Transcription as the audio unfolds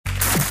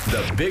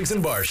The Biggs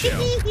and Barr Show.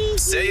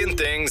 Saying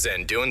things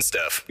and doing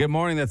stuff. Good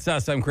morning, that's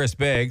us. I'm Chris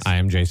Biggs. I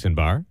am Jason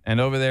Barr. And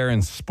over there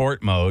in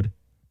sport mode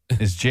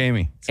is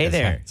Jamie. Hey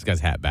there. This guy's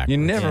hat back. You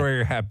never wear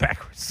your hat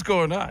backwards. What's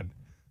going on?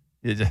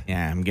 Yeah,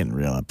 I'm getting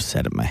real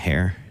upset at my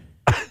hair.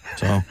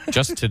 So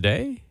Just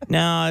today?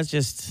 no,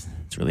 it's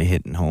really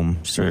hitting home.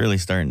 Just really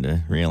starting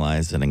to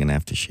realize that I'm gonna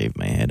have to shave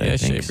my head. Yeah, I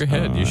think. shave your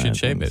head. You should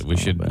shave it. We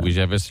should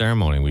have a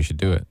ceremony. We should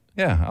do it.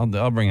 Yeah,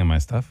 I'll bring in my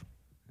stuff.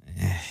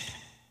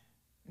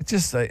 It's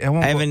just I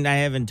won't. I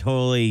haven't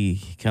totally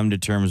come to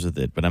terms with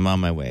it, but I'm on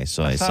my way.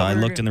 So I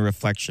looked in the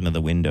reflection of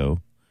the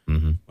window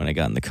when I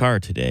got in the car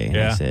today, and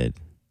I said,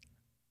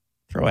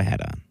 "Throw a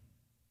hat on."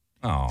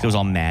 Oh, It was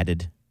all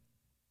matted.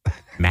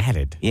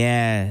 Matted.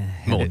 Yeah.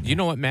 Well, you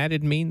know what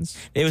matted means?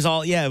 It was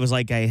all, it was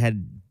like I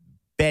had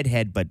bed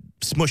head, but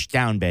smushed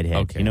down bed head.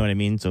 Okay. You know what I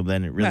mean? So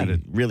then it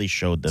really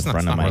showed the It's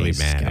front not of my really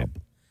scalp.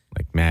 matted.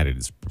 Like matted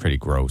is pretty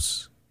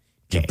gross.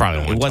 You Okay. probably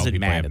don't want It to tell wasn't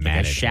people you have matted. Like I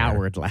matted hair.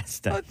 showered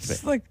last time.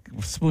 it's like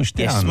smooshed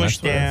Yeah, down.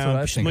 smushed That's what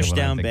I think of smushed when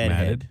I down think bed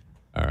matted.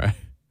 head.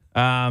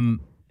 All right.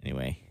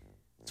 Anyway,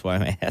 that's why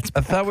my hat's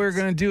I thought we were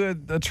going to do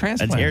a a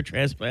transplant. hair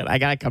transplant. I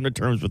got to come to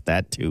terms with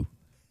that, too.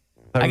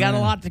 I got a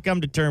lot to come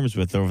to terms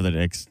with over the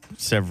next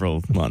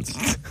several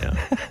months.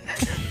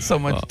 So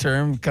much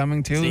term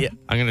coming too. See ya.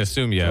 I'm going to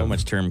assume you So have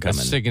much term a coming.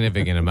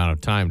 significant amount of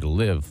time to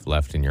live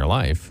left in your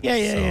life. Yeah.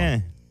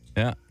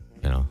 Yeah.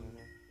 You know,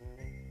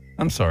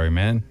 I'm sorry,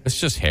 man. it's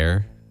just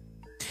hair.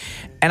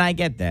 And I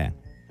get that.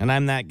 And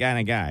I'm that kind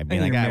of guy.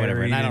 Being And like, you're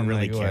whatever. And I don't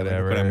really married, care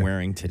whatever. what I'm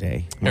wearing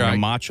today. I'm Here, wearing I- a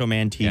Macho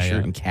Man t-shirt yeah.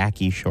 and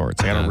khaki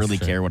shorts. I don't That's really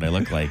true. care what I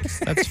look like.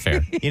 That's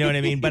fair. You know what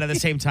I mean? But at the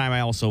same time, I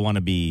also want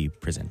to be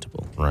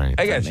presentable. Right.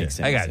 I got you. makes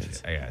sense. I got you.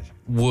 I got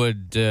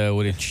you.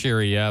 Would it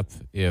cheer you up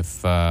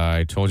if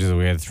I told you that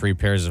we had 3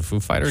 pairs of Foo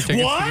Fighter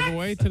tickets to give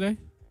away today?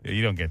 Yeah,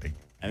 you don't get to.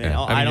 I mean,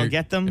 Yeah. I don't you're-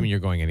 get them. I mean, you're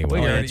going anyway. Oh,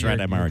 Well, yeah, that's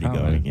right. I'm already you're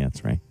going. coming. Yeah,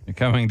 that's right. You're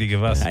coming to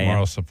give us I am.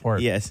 moral support.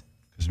 Yes.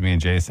 Because me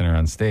and Jason are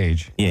on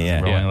stage.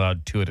 Yeah. We're only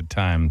allowed 2 at a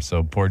time,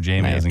 so poor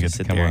Jamie I have doesn't to get to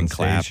sit come there on and stage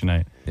clap.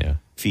 tonight. Yeah.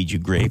 Feed you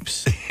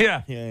grapes.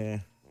 Yeah. Yeah.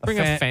 Bring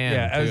a fan.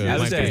 Yeah, I was too. gonna It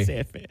might say. be- Say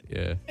a fan.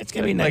 Yeah. It's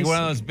going to be nice. Like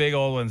one of those big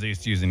old ones they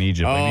used to use in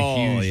Egypt. Like Oh,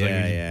 a huge,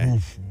 yeah.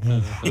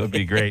 That would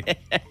be great.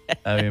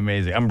 That'd be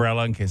amazing.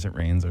 Umbrella in case it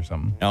rains or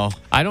something. Oh,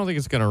 I don't think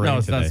it's going to rain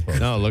it's not today.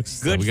 supposed No, it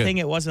looks good we got- thing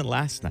it wasn't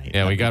last night.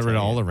 Yeah, let we me got rid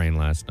tell of all you. the rain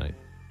last night.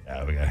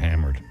 Yeah, we got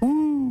hammered.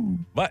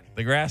 But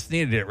the grass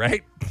needed it,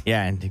 right?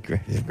 Yeah, and the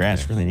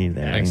grass really needed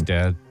that. Thanks,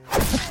 Dad.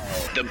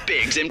 The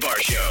Biggs and Barr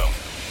Show.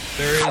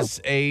 There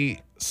is a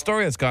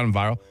story that's gone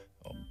viral.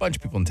 A bunch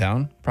of people in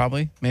town,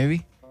 probably,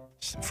 maybe,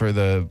 for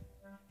the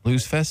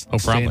Blues Fest. Oh,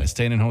 probably.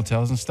 Staying in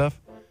hotels and stuff.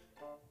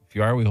 If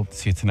you are, we hope to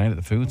see you tonight at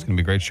the Food. It's going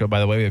to be a great show. By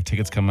the way, we have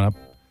tickets coming up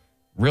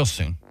real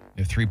soon.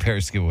 We have 3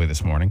 pairs to give away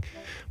this morning.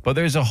 But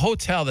there's a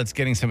hotel that's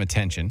getting some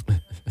attention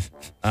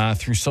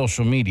through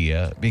social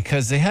media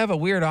because they have a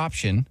weird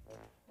option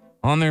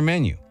on their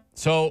menu.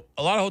 So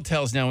a lot of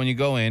hotels now, when you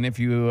go in, if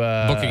you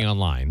Booking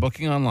online.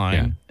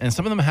 yeah. And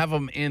some of them have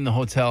them in the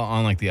hotel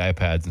on like the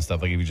iPads and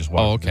stuff. Like if you just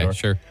walk. Oh, through the okay, door.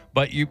 sure.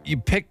 But you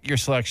pick your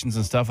selections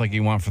and stuff like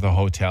you want for the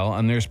hotel,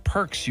 and there's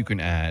perks you can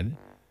add.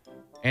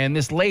 And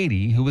this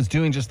lady who was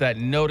doing just that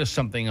noticed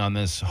something on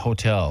this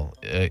hotel.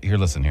 Here,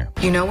 listen here.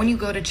 You know when you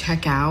go to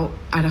check out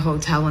at a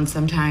hotel and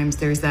sometimes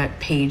there's that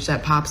page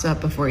that pops up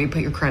before you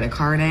put your credit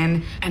card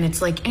in and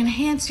it's like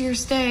enhance your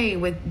stay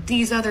with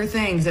these other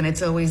things and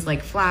it's always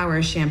like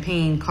flowers,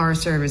 champagne, car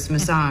service,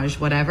 massage,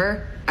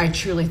 whatever. I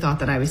truly thought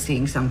that I was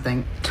seeing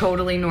something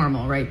totally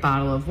normal, right?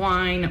 Bottle of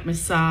wine,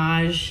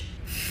 massage,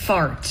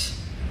 fart.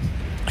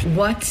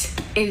 What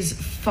is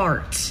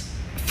fart?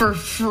 For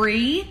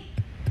free?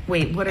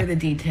 Wait, what are the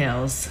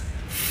details?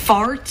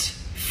 Fart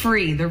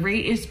free. The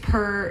rate is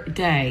per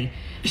day.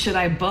 Should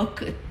I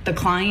book the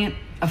client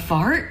a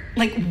fart?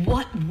 Like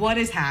what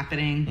is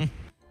happening?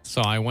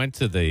 So I went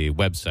to the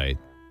website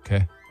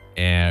Okay.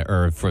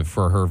 or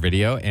for her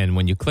video, and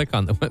when you click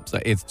on the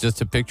website, it's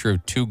just a picture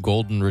of 2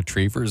 golden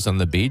retrievers on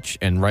the beach,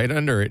 and right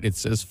under it, it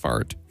says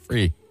fart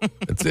free.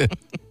 That's it.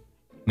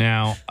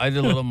 Now, I did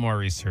a little more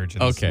research,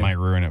 and this Okay. might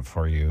ruin it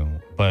for you.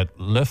 But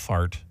le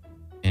fart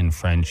in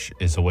French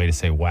is a way to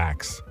say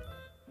wax.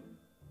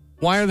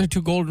 Why are there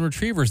 2 golden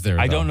retrievers there?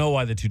 I though? don't know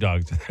why the 2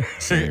 dogs are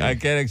there. I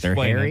can't explain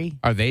They're it. hairy.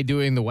 Are they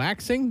doing the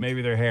waxing?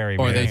 Maybe they're hairy.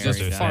 Or are maybe they that's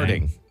just what they're farting?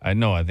 saying. I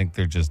know. I think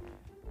they're just.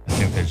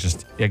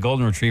 Yeah,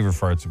 golden retriever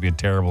farts would be a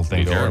terrible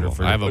thing to Terrible. order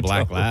for I have a your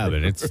black hotel. lab,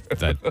 and it's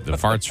that the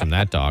farts from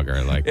that dog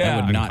are like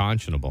Yeah.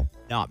 unconscionable.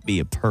 Not be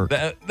a perk.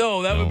 That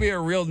would be a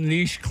real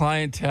niche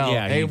clientele.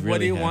 Yeah, Hey, you'd what do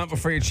really you have want to.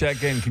 before you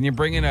check in? Can you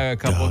bring in a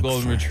couple of Dog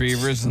golden farts.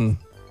 retrievers and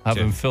have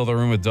them fill the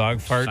room with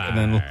dog fart and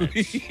then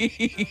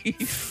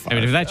leave? I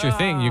mean, if that's your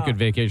thing, you could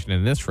vacation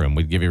in this room.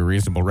 We'd give you a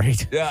reasonable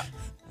rate. Yeah.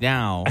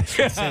 Now, it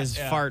says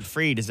fart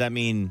free. Does that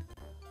mean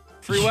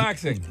Free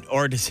waxing.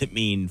 Or does it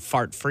mean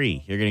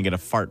fart-free? You're going to get a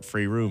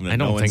fart-free room that I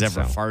don't no one's think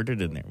ever so. farted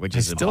in there, which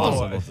is still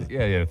don't- impossible. Yeah,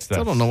 it's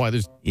Still don't know why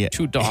there's Yeah.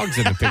 2 dogs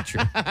in the picture.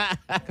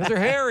 because they're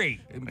hairy.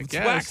 It's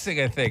guess.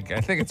 waxing, I think.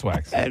 I think it's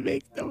waxing. That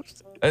makes no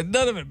sense.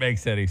 None of it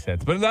makes any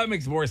sense, but that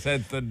makes more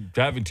sense than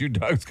having 2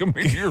 dogs come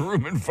into your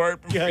room and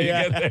fart before you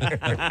get there.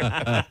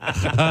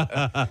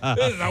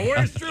 This is the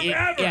worst room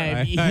ever.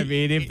 I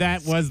mean, if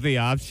that was the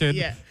option,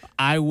 Yeah.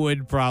 I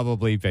would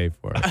probably pay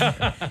for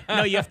it.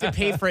 No, you have to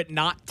pay for it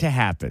not to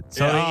happen.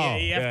 So Yeah.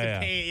 you have Yeah. to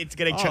pay. It's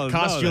going Oh, to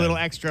cost no, you a little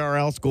then. extra, or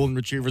else golden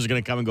retrievers are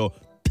going to come and go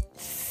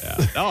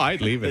No, I'd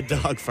leave the it.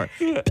 dog fart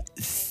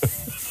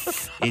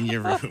in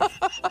your room.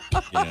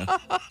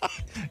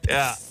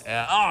 Yeah.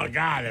 Oh,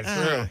 God, it's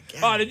true.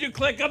 Oh, did you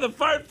click on the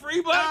fart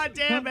free button? Oh,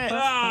 damn it.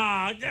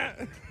 Oh,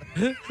 God.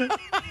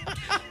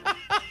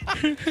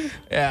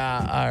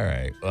 Yeah, all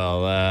right.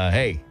 Well,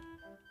 hey,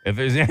 if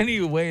there's any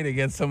way to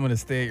get someone to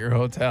stay at your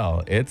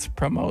hotel, it's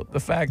promote the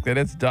fact that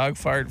it's dog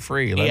fart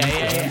free. Let me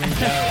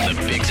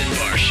The Biggs and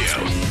Bar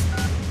Show.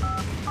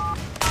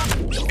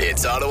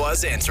 It's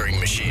Ottawa's answering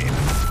machine.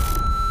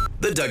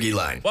 The Dougie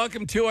Line.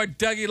 Welcome to our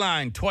Dougie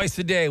Line. Twice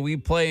a day, we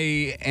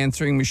play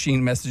answering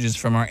machine messages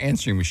from our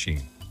answering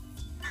machine.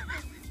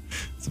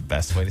 It's the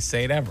best way to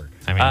say it ever.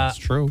 I mean, it's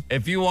true.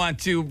 If you want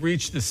to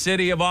reach the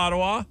city of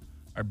Ottawa,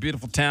 our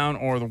beautiful town,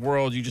 or the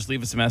world, you just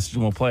leave us a message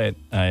and we'll play it.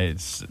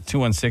 It's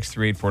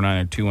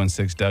 216-3849 or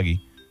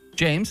 216-DOUGIE.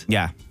 James?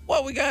 Yeah.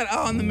 What we got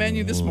on the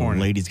menu this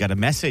morning? Lady's got a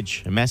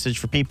message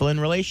for people in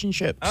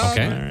relationships.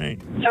 Okay. All right.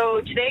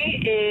 So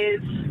today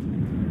is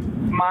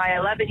my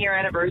 11-year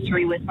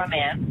anniversary with my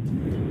man,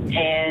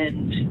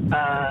 and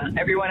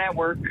everyone at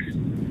work,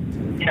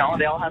 they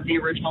all have the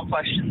original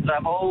questions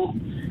of,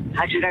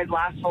 how'd you guys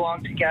last so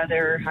long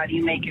together? How do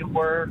you make it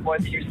work?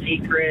 What's your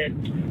secret?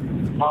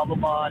 Blah, blah,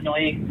 blah,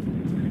 annoying.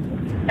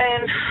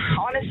 And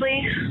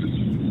honestly,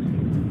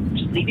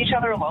 just leave each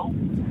other alone.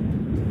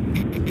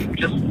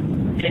 Just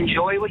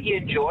enjoy what you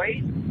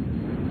enjoy.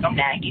 Don't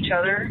nag each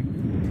other.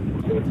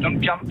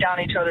 Don't jump down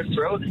each other's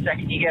throat the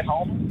second you get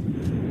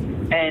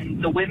home.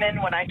 And the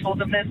women, when I told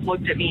them this,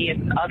 looked at me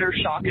in utter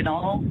shock and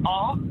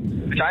awe,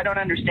 which I don't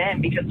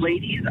understand, because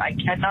ladies, I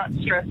cannot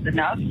stress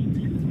enough,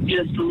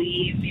 just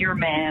leave your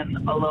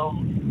man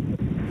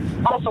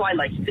alone. Also, I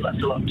like to be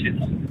left alone, too.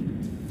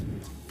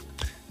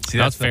 See,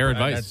 That's fair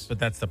advice. But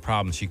that's the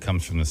problem. She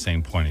comes from the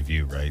same point of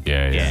view, right?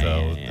 Yeah.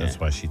 So that's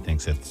why she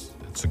thinks it's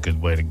a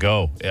good way to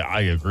go. Yeah,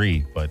 I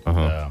agree, but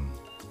a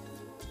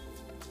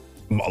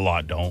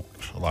lot don't.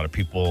 A lot of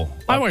people.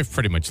 My wife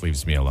pretty much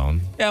leaves me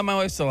alone. Yeah, my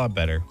wife's a lot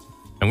better.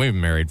 And we've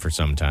been married for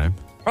some time.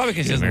 Probably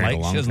because she Been doesn't married a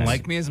like long she doesn't time.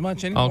 like me as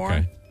much anymore.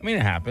 Okay. I mean,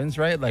 it happens,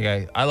 right? Like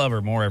I love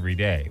her more every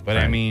day, but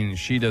I Right. mean,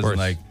 she doesn't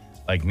course.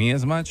 like me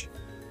as much.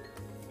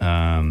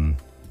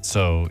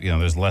 So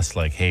there's less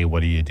like, hey,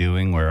 what are you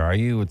doing? Where are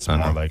you? It's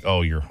more like,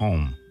 oh, you're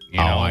home.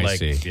 I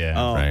see. Yeah.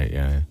 Oh. Right,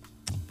 yeah.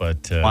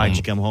 But Why'd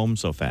you come home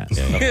so fast?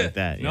 Stuff like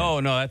that. Yeah.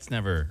 No, that's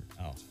never.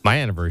 My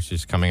anniversary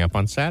is coming up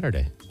on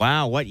Saturday.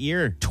 Wow, what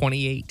year?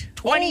 28.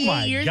 28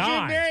 my years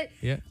God.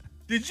 Yeah.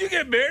 Did you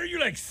get married? You're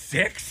like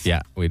 6?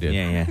 Yeah, we did.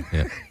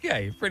 Yeah. Yeah,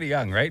 you're pretty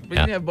young, right? But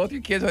Yeah. you have both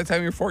your kids by the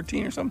time you're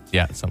 14 or something?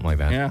 Yeah, something like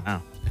that. Yeah.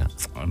 Wow.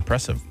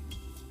 Impressive.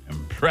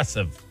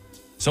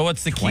 So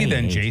what's the key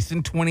then, 28.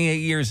 Jason? 28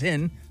 years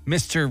in,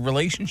 Mr.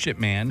 Relationship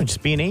Man.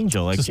 Just be an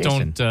angel like Just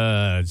Jason.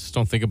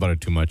 don't think about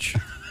it too much.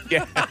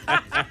 Yeah.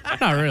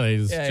 Not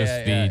really.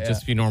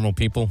 Just be normal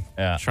people.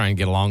 Yeah. Try and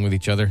get along with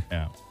each other.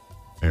 Yeah.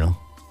 You know.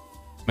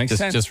 Makes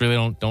sense. Just really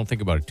don't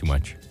think about it too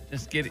much.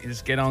 Just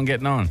get on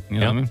getting on. You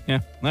know what I mean? Yeah.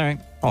 All right.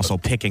 Also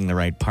picking the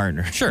right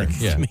partner. Sure.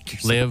 Yeah. Make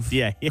yourself- Live.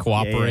 Yeah.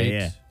 Cooperate.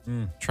 Yeah.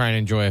 Try and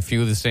enjoy a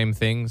few of the same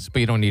things, but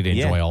you don't need to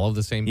enjoy Yeah. all of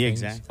the same Yeah,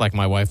 things. exactly. Like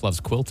my wife loves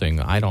quilting.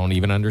 I don't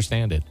even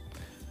understand it.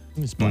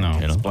 It's No.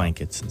 blankets, You know.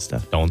 blankets and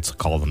stuff. Don't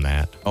call them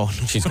that. Oh,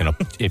 She's gonna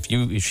if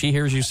she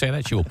hears you say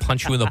that, she will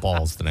punch you in the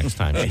balls the next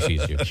time she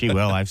sees you. she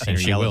will. I've seen And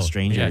her she yell will. at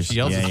strangers. Yeah, she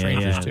yells at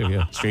strangers too,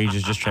 yeah.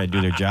 Strangers just try to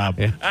do their job.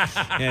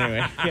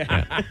 Anyway,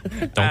 yeah.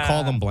 Don't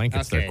call them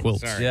blankets; they're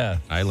quilts. Yeah.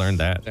 I learned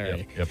that.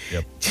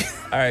 Yep.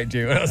 All right,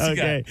 Jay. What else you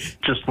Okay.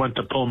 Just went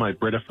to pull my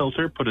Brita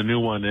filter, put a new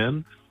one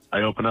in.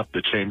 I open up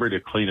the chamber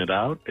to clean it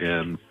out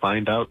and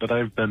find out that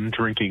I've been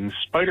drinking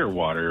spider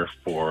water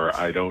for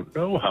I don't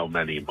know how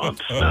many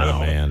months now. Oh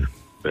man,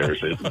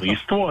 There's at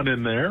least one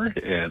in there,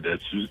 and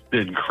it's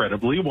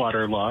incredibly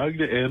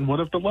waterlogged, and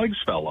one of the legs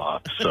fell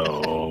off.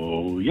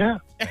 So, yeah.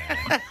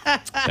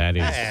 that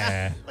is.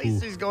 At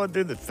least he's going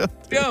through the filter.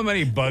 You know how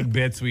many bug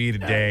bits we eat a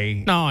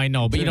day? No, I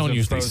know, but you There's don't a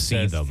usually see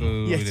processed them.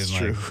 food Yeah, it's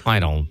and, true. I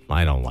don't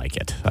like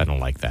it. I don't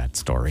like that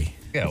story.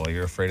 Yeah, well,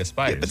 you're afraid of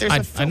spiders. but there's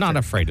a I'm not filter.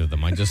 afraid of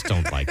them. I just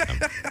don't like them.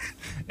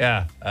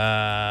 yeah.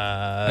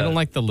 I don't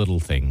like the little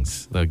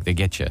things. Like they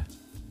get you.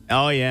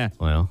 Oh, yeah.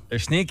 Well, They're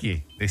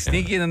sneaky. They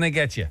sneaky and then they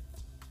get you.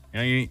 You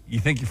know, you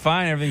think you're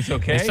fine, everything's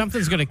okay. if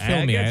something's gonna kill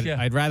I me, get ya.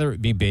 I'd rather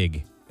it be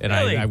big, and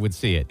Really? I would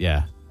see it.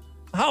 Yeah.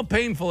 How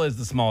painful is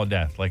the small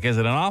death? Like, is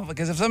it an awful?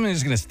 Because if something's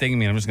just going to sting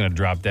me, I'm just going to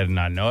drop dead and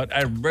not know it.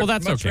 I'd Well,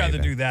 that's much okay. rather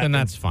then. do that. Then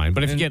than- that's fine.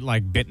 But if you get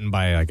like bitten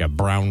by like a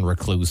brown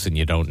recluse and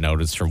you don't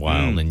notice for a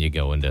while, then you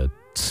go into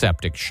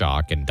septic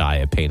shock and die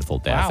a painful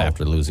death Wow.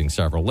 after losing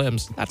several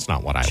limbs. That's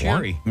not what I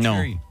want.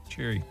 No.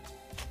 Cheery.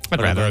 I'd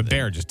rather a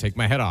bear just take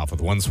my head off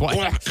with one swipe.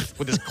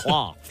 With his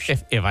claw.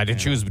 if I had to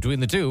choose between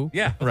the two.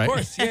 Yeah, of right.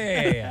 course.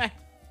 Yeah.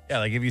 Yeah,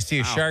 like if you see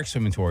a shark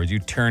swimming towards you,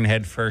 turn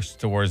head first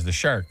towards the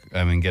shark.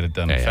 I mean, get it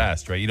done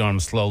fast, right? You don't want them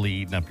slowly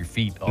eating up your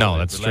feet. No,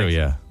 that's true,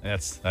 yeah.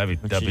 That'd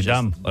be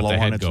dumb. Let Blow the on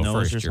head its go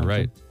nose first, or you're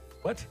right.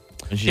 What?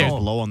 And she just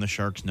blow on the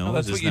shark's nose. No,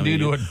 that's what Isn't you that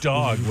do to a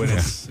dog when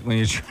when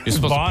you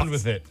supposed to bond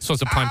with it.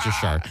 Supposed to punch a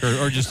shark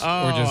or just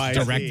I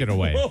direct see. it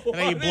away. And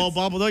then you blow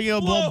bubbles. Don't you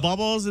blow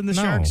bubbles in the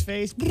No. shark's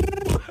face?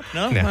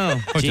 No?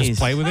 Yeah. Oh, Just jeez.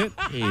 play with it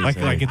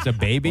Jeez, like it's a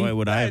baby. Boy,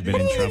 would I have been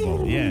in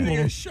trouble. You Yeah. think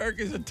a shark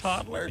is a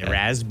toddler?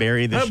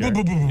 Raspberry the shark.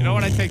 You know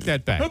what? I take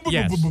that back.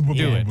 Yes,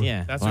 do it.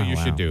 Yeah. That's Wow, what you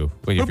wow. should do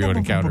if you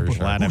encounter a shark.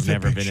 Glad I've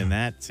never been in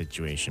that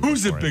situation.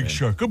 Who's the before big then.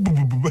 shark?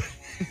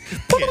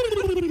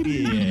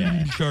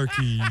 Yeah.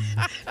 Sharky.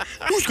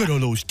 Who's got all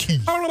those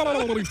teeth?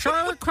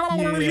 Shark.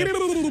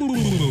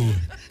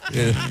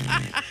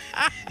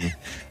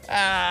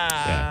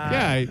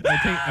 Yeah,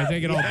 I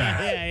take it all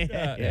back.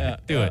 Yeah.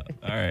 Do it.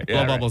 All right.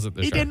 Blow bubbles at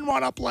the He shark. didn't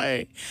want to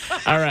play.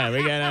 All right,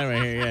 we got over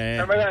here. Yeah.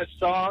 Remember that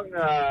song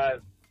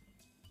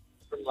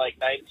from like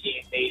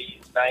 1980s,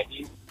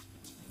 90s?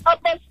 Up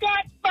a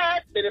Scott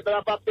Bud.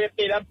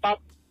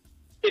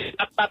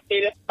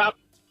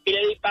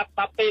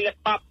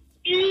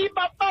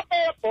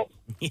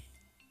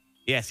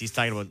 Yes, he's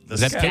talking about the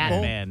Is that Scat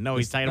Pitbull? Man. No,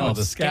 he's talking about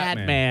the the Scat Scat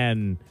Man.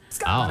 Man.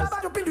 Oh,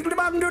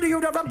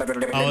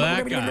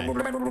 that guy.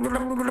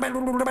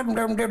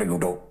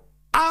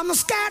 I'm the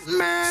Scat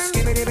Man.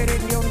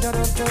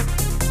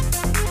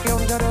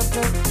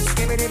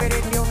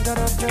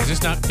 Is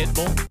this not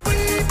Pitbull?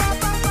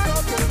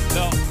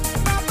 No.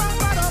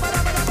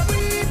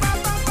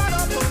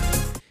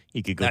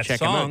 You could go That check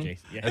song, him out,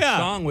 Jason. that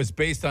song was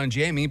based on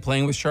Jamie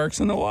playing with sharks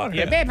in the water.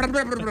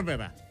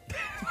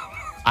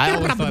 I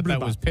always thought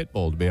that was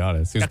Pitbull, to be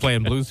honest. He was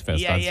playing Blues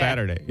Fest on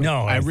Saturday.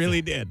 No, I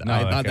really did. No, I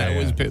thought okay, that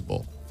was yeah.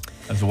 Pitbull.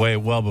 That's way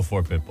well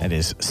before Pitbull. That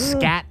is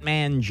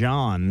Scatman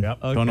John. Yep.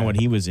 Don't know what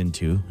he was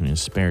into in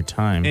his spare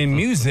time. In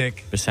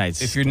music,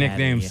 Besides if your scatting,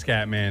 nickname's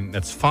yeah. Scatman,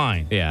 that's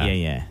fine. Yeah.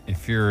 Yeah.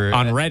 If you're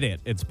On Reddit,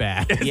 it's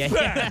bad. Yeah.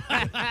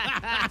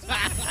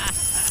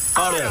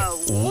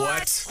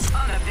 What?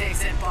 On the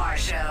Biggs and Bar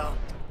Show.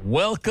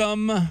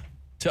 welcome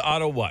to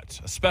Auto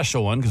What, a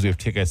special one because we have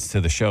tickets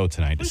to the show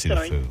tonight to see the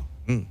food.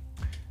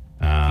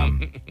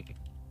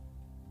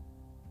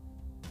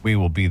 We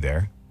will be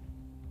there.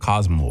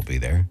 Cosmo will be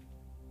there.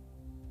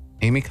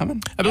 Amy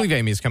coming? I believe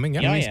Amy's coming.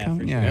 Yeah. Amy's yeah, coming.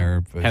 for Yeah, sure.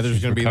 or if Heather's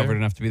she's gonna be recovered there.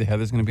 enough to be there.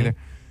 Heather's going to be there.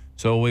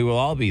 So we will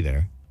all be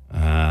there,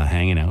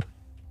 hanging out.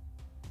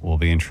 We'll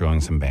be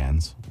introing some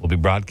bands. We'll be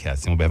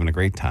broadcasting. We'll be having a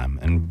great time.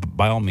 And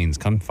by all means,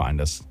 come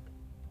find us.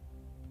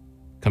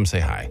 Come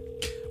say hi.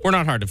 We're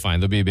not hard to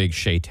find. There'll be a big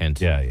Shea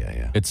tent.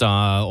 Yeah. It's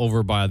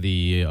over by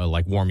the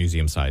War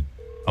Museum side.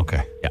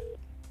 Okay. Yeah.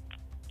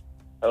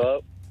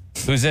 Hello?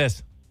 Who's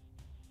this?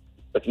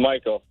 It's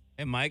Michael.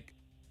 Hey, Mike.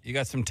 You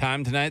got some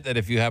time tonight that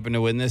if you happen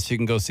to win this, you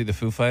can go see the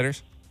Foo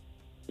Fighters?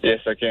 Yes,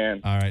 I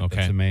can. All right. Okay.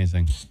 That's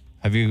amazing.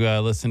 Have you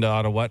listened to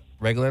Auto What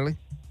regularly?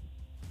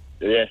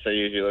 Yes, I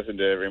usually listen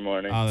to it every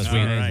morning. Oh, that's Sweet.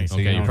 amazing. Right. So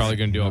Okay, you know you're probably it's-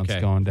 gonna do you know it's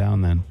okay. going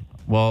down then.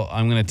 Well,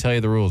 I'm going to tell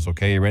you the rules,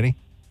 okay? You ready?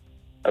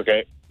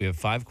 Okay. We have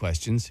 5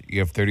 questions. You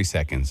have 30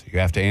 seconds. You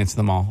have to answer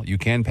them all. You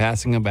can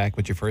passing them back,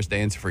 but your first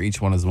answer for each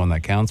one is the one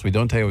that counts. We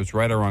don't tell you what's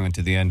right or wrong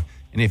until the end.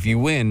 And if you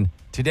win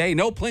today,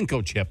 no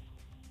Plinko chip.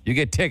 You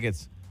get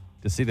tickets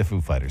to see the Foo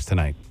Fighters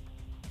tonight.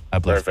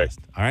 Perfect.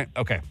 All right?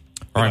 Okay.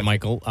 All right,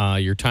 Michael,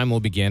 your time will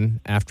begin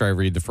after I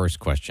read the first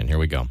question. Here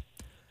we go.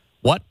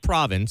 What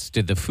province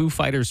did the Foo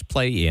Fighters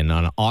play in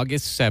on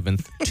August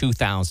 7th,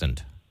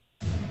 2000?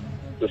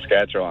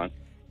 Saskatchewan.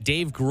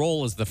 Dave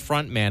Grohl is the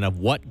frontman of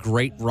what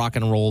great rock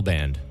and roll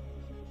band?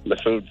 The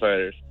Food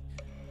Fighters.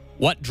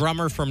 What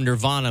drummer from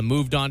Nirvana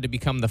moved on to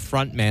become the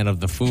frontman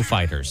of the Foo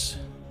Fighters?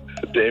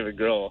 David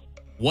Grohl.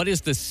 What is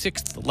the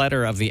 6th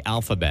letter of the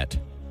alphabet?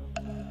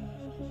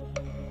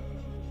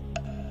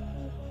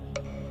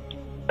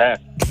 F.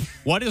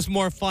 What is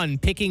more fun,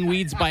 picking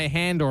weeds by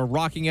hand or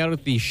rocking out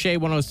at the Shea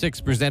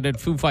 106 presented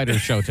Foo Fighters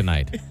show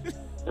tonight?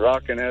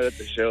 Rocking out at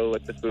the show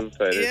with the Food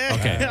Fighters.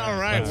 Okay. All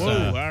right. Let's,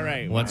 Whoa. All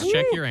right. Let's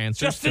check your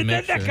answers to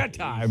make sure.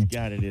 time.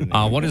 Got it in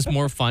there. What is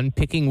more fun,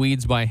 picking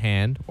weeds by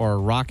hand or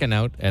rocking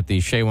out at the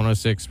Shea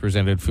 106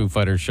 presented Foo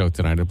Fighters show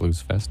tonight at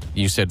Blues Fest?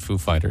 You said Foo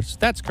Fighters.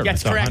 That's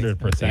correct. That's correct.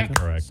 100%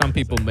 correct. Some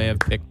people may have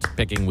picked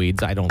picking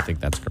weeds. I don't think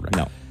that's correct.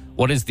 No.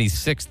 What is the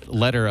 6th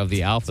letter of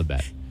the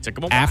alphabet? Took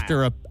him a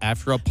while.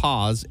 After a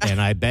pause, and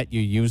I bet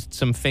you used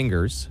some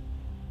fingers.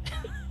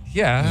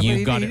 Yeah, You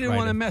but got he it didn't right.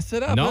 want to mess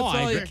it up. No, That's all.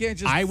 I You agree. can't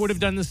just I would have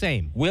done the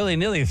same.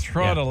 willy-nilly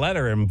throw out Yeah. a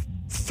letter and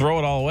throw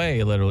it all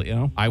away, literally, you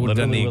know? I would have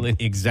done the Literally,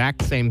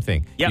 exact same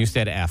thing. Yep. You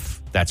said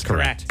F. That's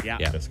correct.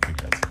 Correct, yeah. Yes,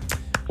 congrats.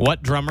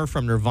 What drummer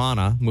from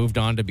Nirvana moved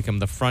on to become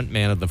the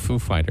frontman of the Foo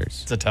Fighters?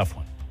 It's a tough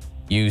one.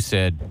 You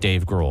said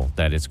Dave Grohl.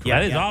 That is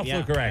correct. That is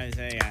also correct.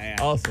 Yeah.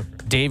 Also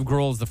correct. Dave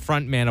Grohl is the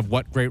frontman of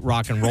what great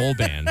rock and roll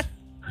band?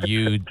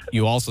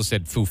 you also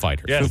said Foo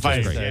Fighters. Yes, Foo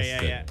Fighters. Fighters.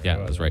 Right. Yeah. Yeah,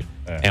 that's right.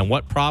 And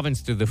what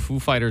province did the Foo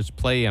Fighters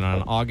play in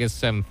on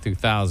August 7th,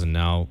 2000?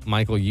 Now,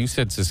 Michael, you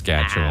said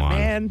Saskatchewan.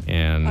 man.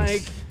 And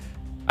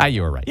Mike.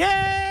 you were right.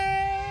 Yay!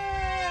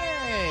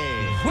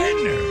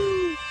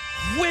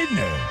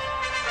 Winner.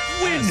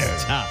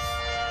 That's tough.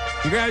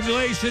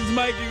 Congratulations,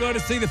 Mike. You're going to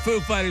see the Foo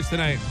Fighters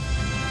tonight.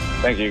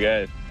 Thank you,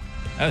 guys.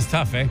 That was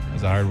tough, eh? That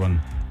was a hard one.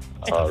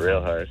 Oh,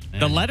 real hard.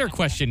 The letter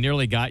question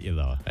nearly got you,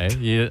 though.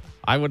 Eh?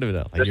 I would have.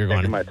 Like, Just you're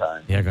taking going. my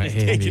time. Yeah, going.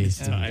 Yeah, he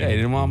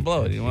didn't want to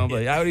blow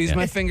it. I would use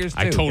my fingers, too.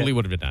 I totally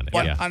would have done it.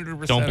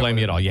 100%. Don't blame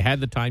me at all. You had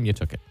the time. You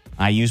took it.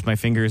 I used my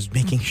fingers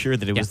making sure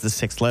that it was the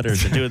 6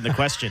 letters and doing the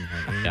question.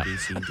 A, B,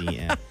 C, D,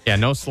 F. Yeah,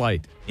 no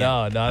slight.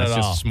 No, not That's at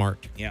all. just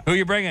smart. Who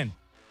you bringing?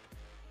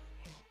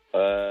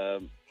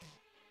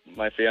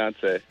 My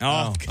fiance.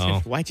 Oh.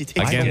 Why'd you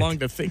take Again, so long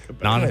to think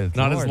about it?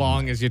 Not as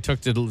long as you took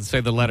to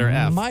say the letter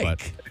F.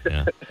 Mike. But,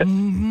 yeah.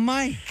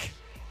 Mike,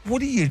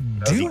 what are you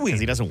doing? Because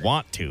he doesn't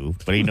want to,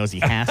 but he knows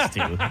he has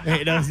to.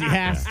 He knows he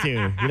has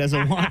to. He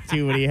doesn't want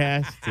to, but he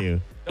has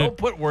to. Don't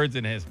put words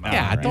in his mouth.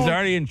 Yeah, He's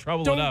already in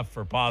trouble enough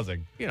for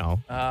pausing. You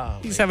know,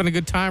 he's having a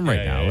good time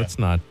right now. yeah. It's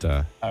not.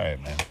 All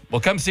right, man. Well,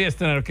 come see us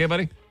tonight, okay,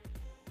 buddy?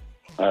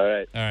 All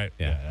right. All right.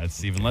 Yeah,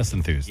 that's even less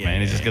enthused,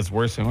 man. It just gets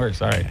worse and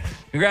worse. All right.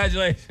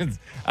 Congratulations.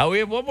 We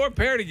have one more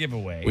pair to give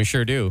away. We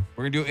sure do.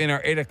 We're going to do in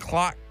our 8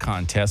 o'clock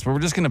contest, where we're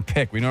just going to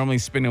pick. We normally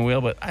spin a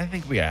wheel, but I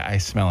think I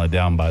smell it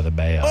down by the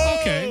bay.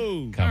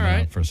 Okay. Coming All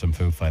right. up for some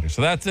Foo Fighters.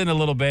 So that's in a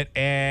little bit.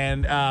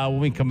 And when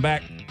we come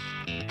back,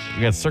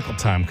 we got Circle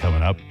Time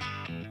coming up.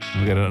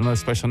 We got another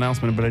special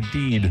announcement about a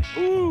deed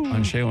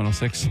on Shea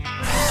 106.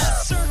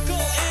 Circle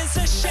is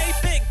a shape,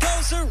 it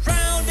goes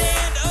around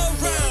and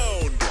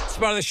around. It's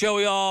part of the show.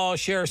 We all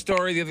share a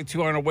story the other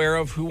two aren't aware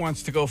of. Who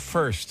wants to go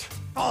first?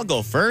 I'll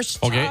go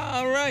first. Okay.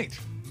 All right.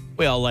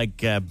 We all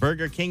like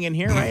Burger King in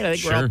here, right? I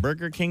think we're all Sure.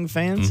 Burger King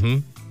fans.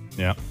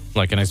 Yeah.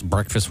 Like a nice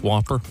breakfast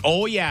Whopper.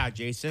 Oh, yeah,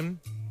 Jason.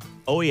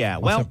 Oh, yeah.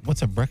 Well,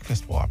 What's a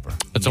breakfast Whopper?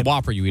 It's a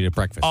Whopper you eat at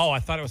breakfast. Oh, I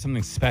thought it was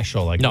something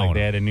special. Like No. they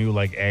had a new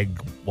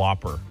egg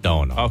Whopper.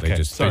 No. Okay, They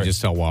just sorry.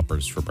 sell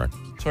Whoppers for breakfast.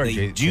 Sorry,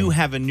 they do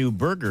have a new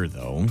burger,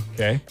 though.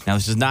 Okay. Now,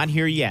 this is not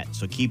here yet,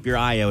 so keep your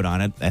eye out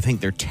on it. I think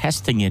they're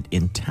testing it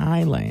in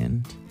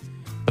Thailand,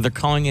 but they're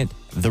calling it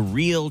the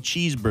real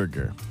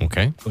cheeseburger.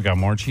 Okay. We got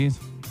more cheese?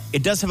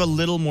 It does have a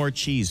little more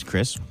cheese,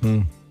 Chris.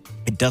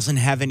 It doesn't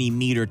have any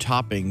meat or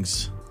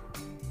toppings.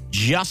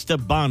 Just a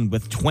bun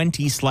with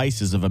 20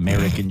 slices of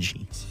American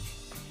cheese.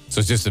 So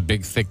it's just a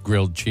big, thick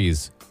grilled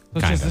cheese.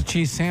 It's just a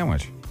cheese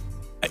sandwich.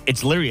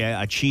 It's literally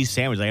a cheese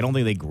sandwich. I don't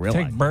think they grill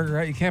Take it. burger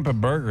out. You can't put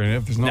burger in it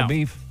if there's no No.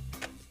 beef.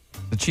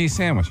 The cheese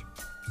sandwich.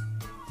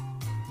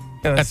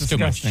 Yeah, That's too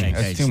much disgusting.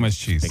 cheese. That's too much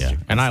cheese. Yeah.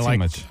 And That's too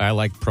much. I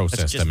like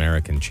processed just-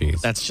 American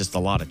cheese. That's just a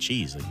lot of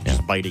cheese. Like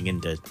just biting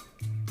into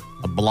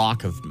a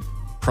block of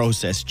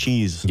processed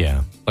cheese.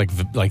 Yeah.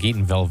 Like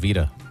eating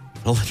Velveeta.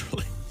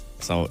 Literally.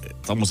 So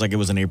it's almost like it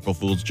was an April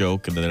Fool's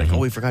joke. And they're like, oh,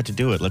 we forgot to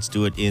do it. Let's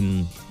do it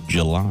in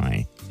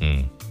July.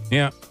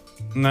 Yeah.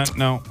 No.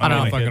 I don't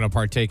know if I'm going to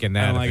partake in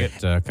I that don't like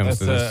if it comes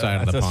to this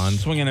side of the pond.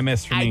 Swing and a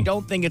miss for me. I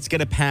don't think it's going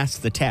to pass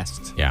the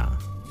test. Yeah.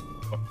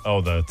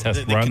 Oh, the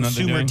test The run that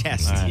they're consumer doing?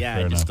 test. Nah, Yeah,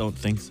 fair I just enough. don't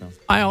think so.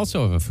 I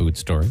also have a food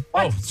story.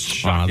 Oh,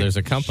 shocking. There's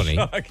a company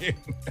Shocking.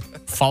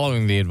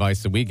 following the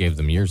advice that we gave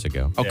them years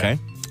ago. Okay.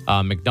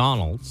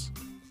 McDonald's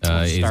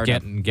is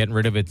startup. getting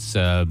rid of its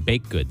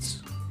baked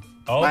goods.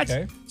 Oh,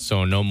 okay.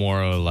 So no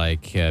more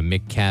like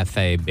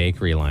McCafe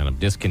bakery lineup,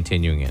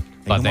 discontinuing it.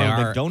 But they more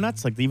are like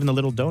donuts, like even the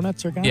little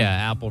donuts are gone.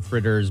 apple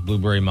fritters,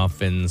 blueberry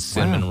muffins,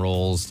 cinnamon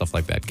rolls, stuff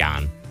like that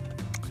gone.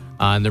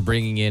 And they're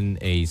bringing in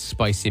a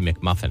spicy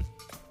McMuffin,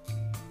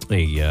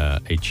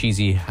 a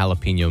cheesy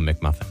jalapeno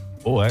McMuffin.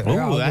 Oh, I'll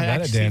give that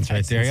a actually dance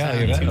right there. Yeah,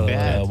 doesn't give sound that too a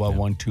bad. little,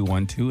 1, 2,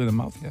 1, 2 in the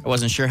mouth. Yeah. I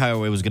wasn't sure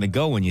how it was going to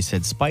go when you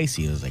said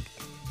spicy. It was like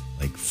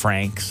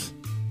Frank's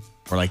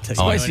or like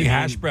Spicy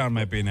hash brown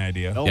might be an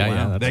idea. Oh, Yeah, wow.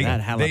 yeah,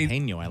 that's- that they-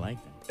 jalapeno, I like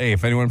that. Hey,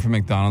 if anyone from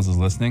McDonald's is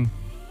listening,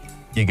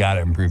 you got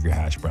to improve your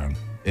hash brown.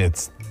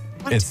 It's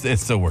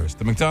the worst.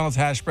 The McDonald's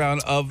hash brown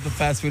of the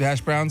fast food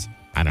hash browns.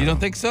 I don't You know. don't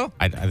think so?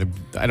 I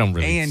don't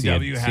really see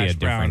A&W a hash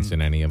brown. difference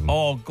in any of them.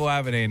 Oh, go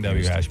have an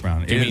A&W hash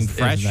brown. Do you It mean is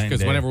fresh? night and Because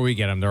day. whenever we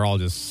get them, they're all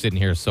just sitting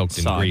here soaked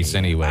in Soggy. grease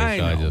anyway. I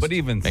so know, but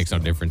even makes no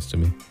still. difference to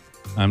me.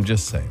 I'm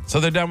just saying. So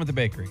they're done with the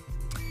bakery.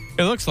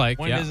 It looks like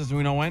When does this? Do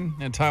we know when?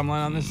 A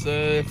timeline on this?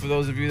 For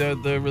those of you that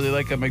really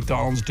like a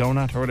McDonald's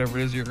donut or whatever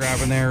it is you're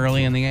grabbing there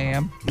early in the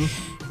AM.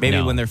 Maybe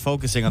No. when they're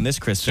focusing on this,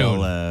 Chris, Soon.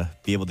 they'll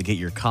be able to get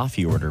your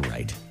coffee order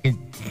right.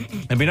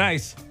 It'd be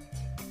nice.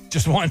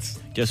 Just once.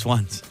 Just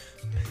once.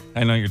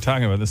 I know you're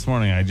talking about this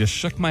morning. I just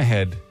shook my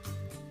head.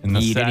 In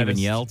the You didn't even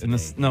saddest- yell in the-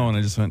 today. No, and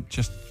I just went,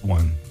 just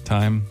one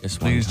time. Just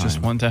one Please, just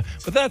time. one time.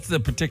 But that's the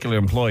particular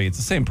employee. It's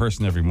the same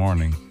person every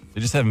morning. They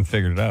just haven't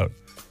figured it out.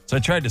 So I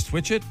tried to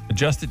switch it,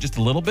 adjust it just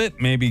a little bit,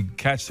 maybe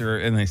catch their,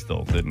 and they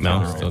still didn't.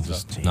 No, All still right,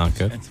 just so not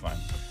good. It's fine.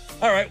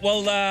 All right.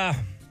 Well,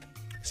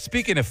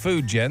 speaking of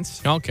food,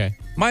 gents, Okay.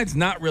 mine's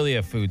not really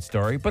a food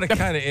story, but it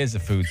kind of is a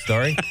food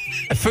story.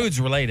 Food's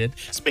related.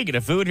 Speaking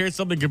of food, here's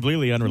something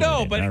completely unrelated.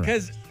 No, but All right.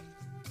 because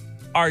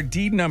our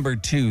deed number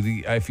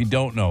 2, if you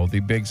don't know, the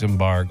Biggs and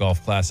Bar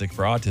Golf Classic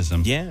for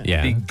Autism.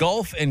 Yeah. The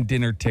golf and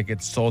dinner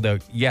tickets sold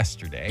out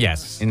yesterday.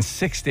 Yes. In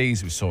 6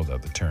 days, we sold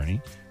out the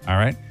tourney. All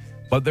right.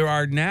 But there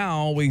are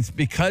now,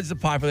 because the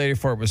popularity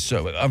for it was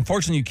so,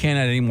 unfortunately, you can't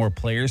add any more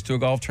players to a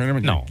golf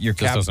tournament. No, you're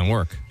this doesn't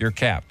work. You're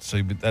capped.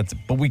 So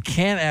but we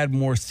can add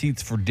more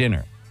seats for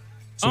dinner.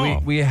 So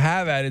we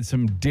have added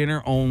some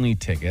dinner-only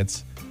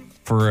tickets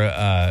for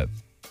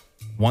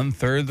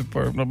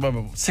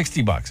 $1/3,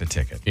 $60 a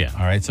ticket. Yeah. All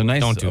right. So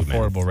nice, Don't do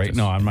affordable math. rate.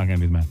 No, I'm not going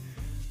to do the math.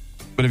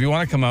 But if you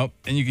want to come out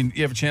and you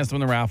have a chance to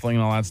win the raffling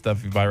and all that stuff,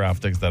 if you buy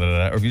raffle tickets,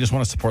 or if you just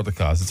want to support the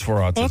cause, it's for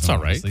autism. Well, that's all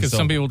right, obviously. because So-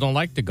 some people don't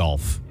like to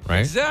golf, right?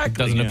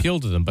 Exactly. It doesn't appeal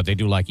to them, but they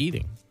do like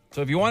eating.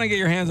 So if you want to get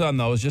your hands on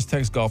those, just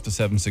text golf to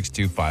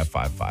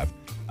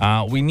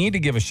 762-555. We need to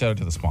give a shout out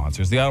to the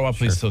sponsors. The Ottawa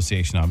Police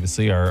Association,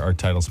 obviously, our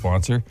title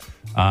sponsor.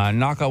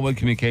 Knockout Wood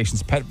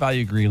Communications, Pet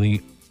Value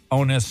Greeley,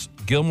 Onus,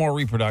 Gilmore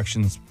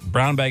Reproductions,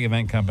 Brown Bag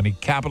Event Company,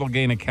 Capital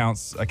Gain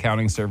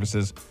Accounting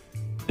Services,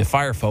 the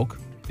Firefolk,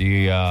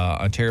 the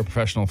Ontario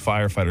Professional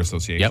Firefighter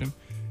Association. Yep.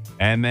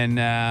 And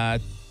then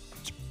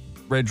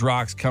Ridge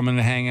Rock's coming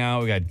to hang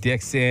out. We got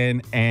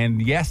Dixon.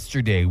 And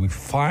yesterday, we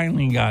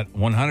finally got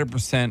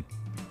 100%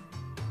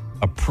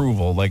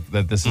 approval,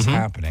 that this is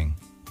happening.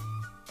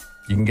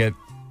 You can get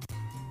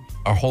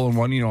a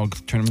hole-in-one. You know,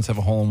 tournaments have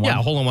a hole-in-one. Yeah,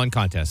 a hole-in-one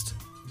contest.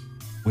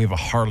 We have a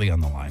Harley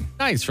on the line.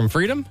 Nice. From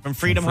Freedom? From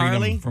Freedom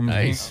Harley? From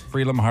Nice.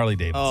 Freedom Harley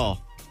Davidson. Oh,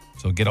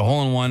 So get a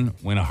hole-in-one,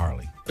 win a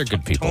Harley. They're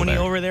good people Tony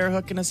there. over there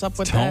hooking us up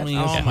with Tony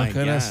that? is Oh, my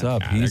hooking us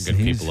God. up. Yeah, they're good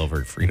people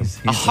over at Freedom. he's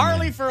A the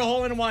Harley man. for a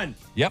hole-in-one.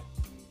 Yep.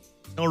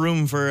 No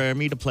room for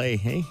me to play,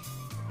 hey?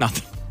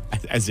 Not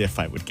as if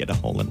I would get a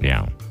hole-in-one.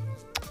 Yeah.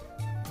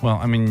 Well,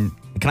 I mean,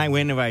 Can I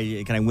win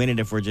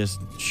if we're just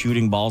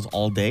shooting balls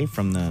all day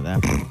from that?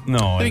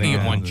 no. I think you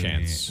get one that's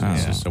chance. the-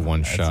 It's just a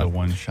one-shot. It's a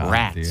one-shot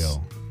Rats.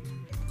 deal.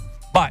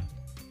 But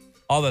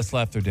all that's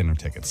left are dinner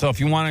tickets. So if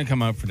you want to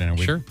come out for dinner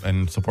Sure.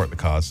 and support the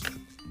cause,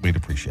 we'd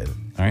appreciate it.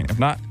 All right. If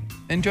not,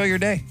 enjoy your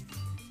day.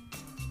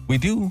 We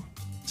do.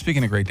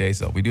 Speaking of great days,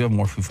 though, we do have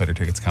more Foo Fighter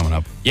tickets coming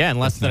up. Yeah, in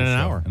less than an Show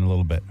hour. in a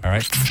little bit. All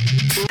right.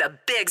 The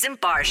Biggs and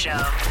Bar Show.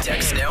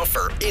 Text now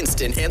for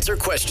instant answer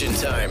question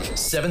time.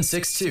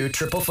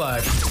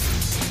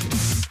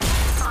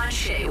 762-555. On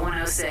Shea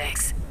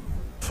 106.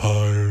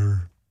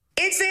 Fire.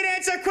 Instant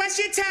answer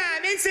question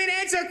time. Instant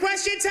answer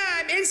question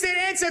time. Instant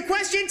answer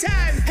question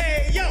time.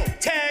 Hey, yo,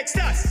 text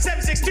us.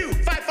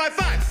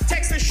 762-555.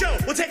 Text the show.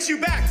 We'll text you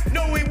back.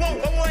 No, we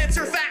won't, but we'll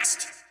answer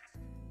fast.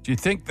 Do you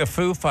think the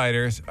Foo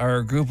Fighters are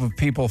a group of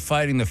people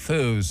fighting the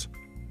Foos,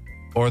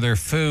 or they're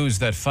Foos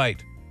that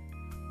fight?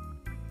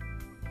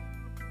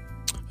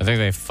 I think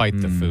they fight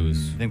the Foos.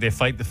 You think they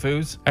fight the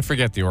Foos? I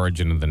forget the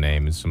origin of the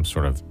name. It's some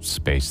sort of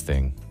space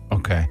thing.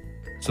 Okay.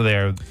 So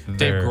they're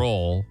Dave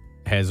Grohl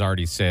has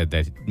already said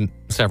that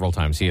several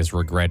times he has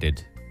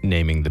regretted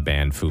naming the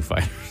band Foo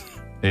Fighters.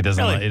 He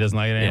doesn't Really? like, he doesn't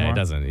like it anymore? Yeah, he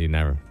doesn't. He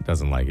never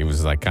doesn't like it. It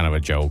was like kind of a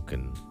joke.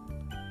 And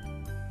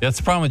That's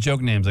the problem with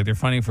joke names. Like, they're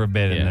funny for a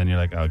bit, Yeah. and then you're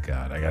like, oh,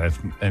 God, I got it.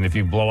 And if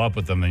you blow up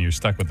with them, then you're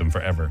stuck with them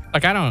forever.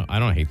 like, I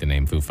don't hate the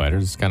name Foo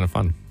Fighters. It's kind of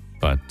fun.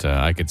 But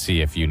I could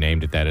see if you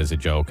named it that as a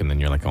joke, and then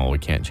you're like, oh, we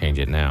can't change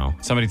it now.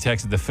 Somebody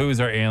texted, the Foos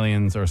are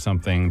aliens or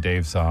something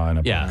Dave saw in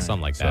a Yeah, bar.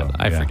 something like So, that.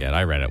 I yeah. forget.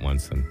 I read it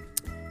once and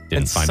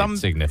didn't And find some- it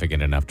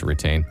significant enough to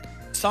retain.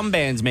 Some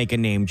bands make a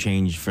name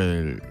change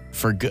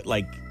for good,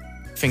 like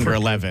Finger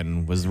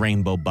 11 was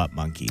Rainbow Butt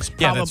Monkeys.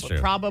 Yeah, that's true.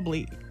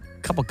 Probably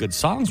a couple good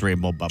songs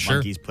Rainbow Butt Sure.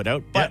 Monkeys put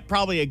out, but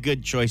probably a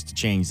good choice to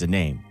change the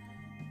name.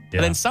 Yeah.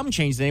 But then some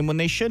changed the name when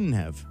they shouldn't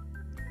have.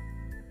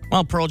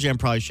 Well, Pearl Jam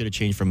probably should have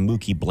changed from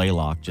Mookie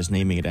Blaylock, just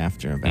naming it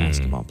after a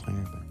basketball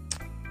player.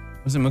 But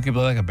Wasn't Mookie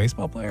Blaylock a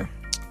baseball player?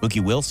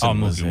 Mookie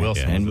Wilson Oh, was Mookie it,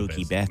 Wilson and was the Mookie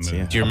base- Betts.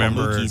 Yeah. Do you Couple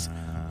remember? Mookies.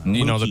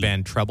 You know the Mookie.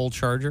 band Treble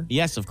Charger?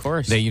 Yes, of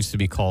course. They used to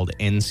be called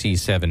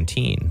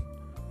NC-17,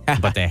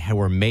 but they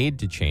were made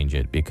to change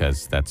it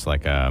because that's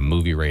like a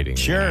movie rating in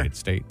Sure. the United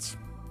States.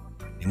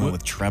 They went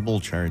with Treble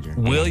Charger.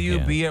 Will you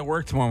Yeah. be at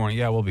work tomorrow morning?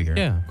 Yeah, we'll be here.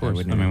 Yeah, of course.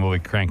 I mean, we'll be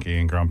cranky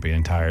and grumpy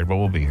and tired, but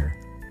we'll be here.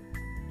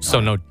 So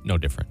no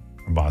different.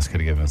 Our boss could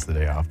have given us the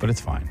day off, but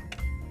it's fine.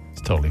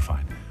 It's totally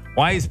fine.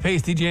 Why is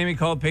Pasty Jamie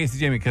called Pasty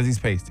Jamie? Because he's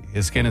pasty.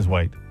 His skin is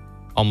white.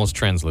 Almost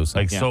translucent.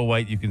 Like, so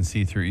white you can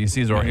see through. You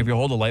see his aura. If you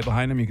hold a light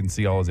behind him, you can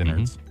see all his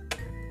innards.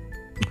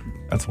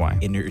 That's why.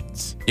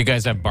 Innards. You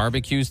guys have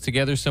barbecues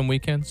together some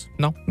weekends?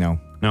 No? No.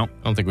 No. I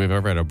don't think we've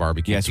ever had a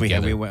barbecue Yes, we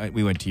had. together.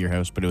 We went to your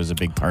house, but it was a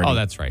big party. Oh,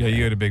 that's right. Yeah,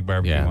 you had a big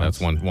barbecue. Yeah, once.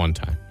 that's one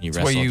time. You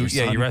That's where wrestled you, your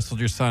son. you wrestled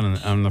your son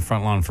on the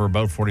front lawn for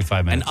about 45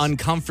 an minutes.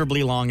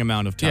 uncomfortably long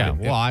amount of Yeah, time.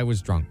 well, I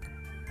was drunk.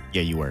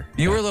 Yeah, you were.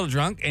 You were a little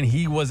drunk, and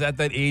he was at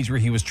that age where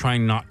he was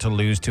trying not to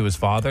lose to his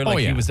father. Like,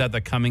 yeah. he was at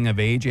the coming of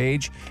age,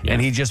 Yeah. and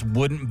he just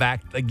wouldn't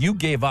back. Like, you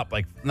gave up,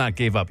 not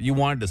gave up. You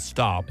wanted to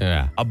stop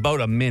Yeah.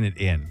 about a minute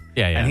in.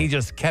 Yeah. And he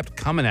just kept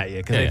coming at you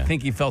because Yeah, I yeah.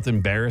 think he felt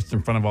embarrassed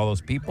in front of all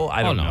those people.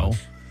 I don't know.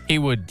 He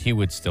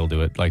would still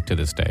do it, like to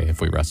this day,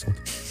 if we wrestled.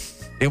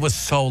 It was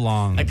so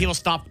long. Like people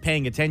stopped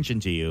paying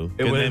attention to you.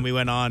 It And was- then we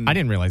went on. I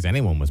didn't realize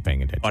anyone was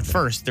paying attention. But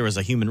first, there was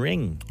a human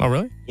ring. Oh,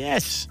 really?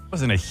 Yes. It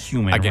wasn't a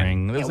human Again.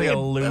 ring. It was like a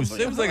loose.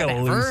 It was like a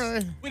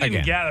loose. We didn't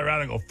Again. gather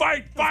around and go,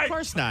 fight, fight. Of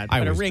course not. I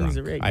But a was ring's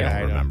drunk. a ring. I Yeah,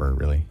 don't remember,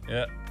 really.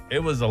 Yeah.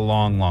 It was a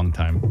long, long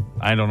time.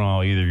 I don't know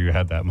how either of you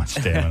had that much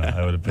stamina.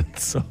 I would have been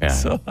so.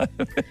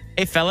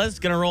 Hey, fellas,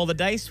 gonna roll the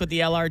dice with the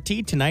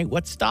LRT tonight.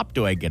 What stop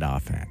do I get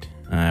off at?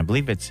 I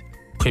believe it's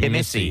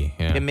Pimisi,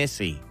 yeah.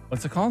 Pimisi.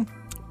 What's it called?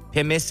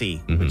 Pimisi,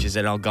 which is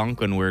an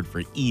Algonquin word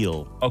for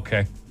eel.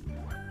 Okay.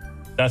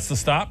 That's the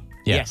stop?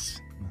 Yeah. Yes.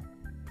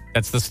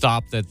 That's the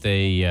stop that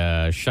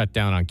they shut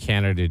down on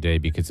Canada Day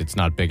because it's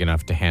not big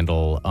enough to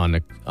handle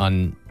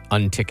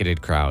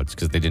unticketed crowds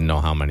because they didn't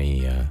know how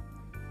many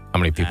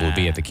people would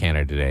be at the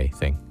Canada Day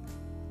thing.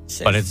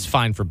 But it's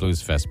fine for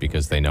Blues Fest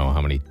because they know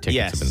how many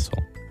tickets have been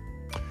sold.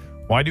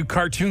 Why do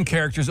cartoon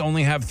characters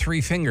only have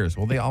 3 fingers?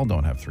 Well, they all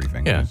don't have 3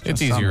 fingers. Yeah, Just it's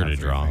some easier have to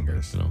 3 draw.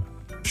 Fingers. You know.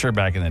 I'm sure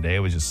back in the day it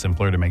was just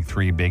simpler to make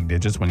 3 big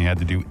digits when you had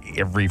to do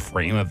every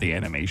frame of the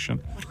animation.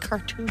 What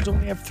cartoons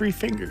only have 3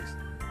 fingers?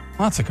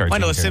 Lots of cartoons. I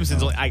know the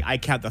Simpsons. I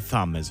count the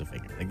thumb as a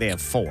finger. Like they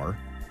have 4,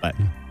 but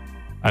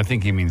I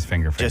think he means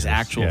fingers. Just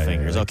actual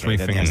fingers. like Okay, 3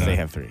 then fingers. yes, they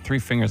have 3. 3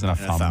 fingers and a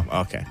thumb.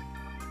 Okay.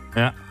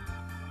 Yeah.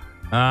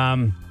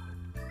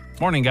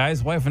 Morning,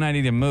 guys. Wife and I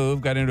need to move.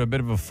 Got into a bit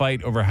of a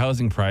fight over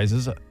housing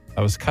prices.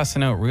 I was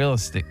cursing at real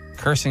estate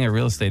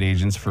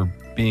agents for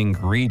being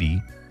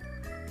greedy.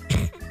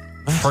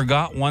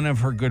 Forgot one of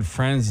her good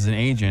friends is an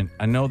agent.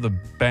 I know the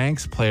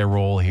banks play a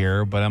role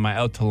here, but am I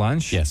out to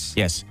lunch? Yes.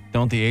 Yes.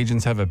 Don't the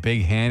agents have a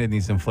big hand in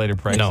these inflated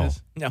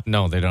prices?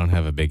 No, they don't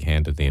have a big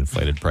hand at the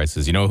inflated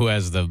prices. You know who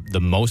has the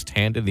most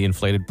hand in the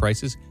inflated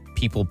prices?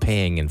 People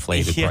paying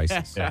inflated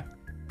prices. Yeah.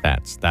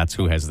 That's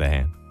who has the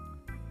hand.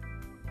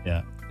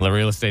 Yeah. The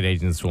real estate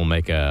agents will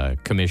make a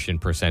commission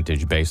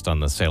percentage based on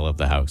the sale of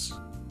the house.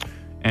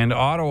 And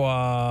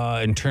Ottawa,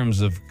 in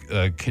terms of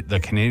the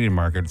Canadian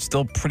market, it's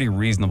still pretty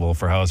reasonable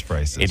for house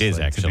prices. It is,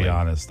 to actually. be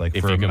honest. Like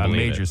If for you a can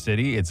believe major it.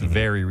 city, it's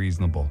very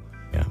reasonable.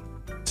 Yeah.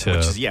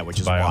 Which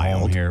is buy a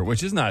home wild. here,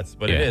 which is nuts,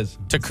 but it is.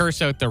 To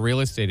curse out the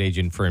real estate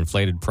agent for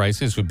inflated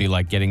prices would be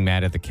like getting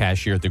mad at the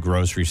cashier at the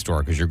grocery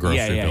store because your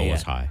grocery bill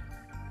was high.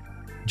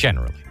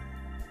 Generally.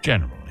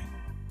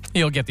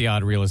 You'll get the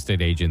odd real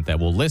estate agent that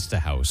will list a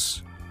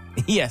house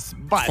Yes,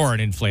 but for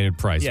an inflated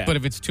price. Yeah. But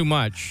if it's too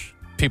much,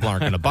 people aren't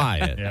going to buy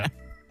it. Yeah.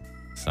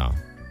 So,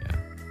 yeah.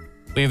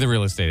 Leave the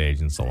real estate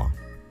agents alone.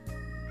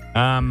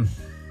 Are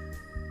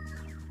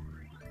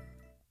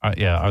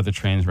the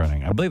trains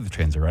running? I believe the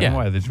trains are running. Yeah.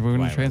 Why the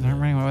trains aren't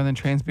running? Why would the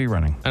trains be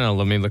running? I don't know.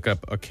 Let me look up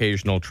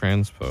occasional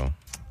transpo.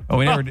 Oh,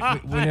 we never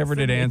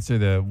did answer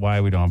the why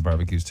we don't have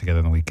barbecues together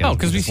on the weekends. Oh,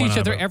 'cause we just see went each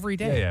on other about- every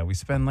day. Yeah, we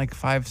spend like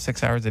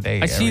 5-6 hours a day.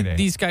 I see every day.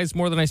 these guys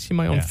more than I see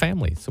my own Yeah.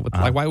 family. So,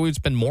 like, why would we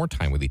spend more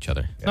time with each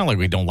other? It's not like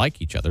we don't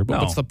like each other, but No,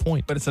 what's the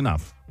point? But it's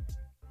enough.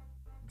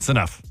 It's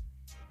enough.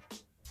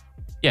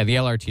 Yeah, the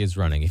LRT is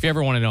running. If you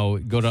ever want to know,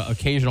 go to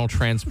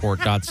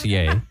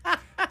occasionaltransport.ca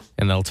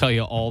and they'll tell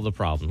you all the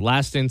problems.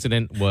 Last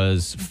incident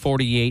was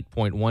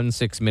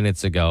 48.16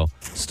 minutes ago.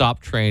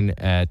 Stop train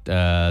at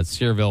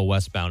Searville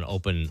westbound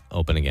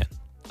open again.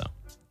 So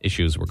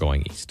issues were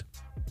going east.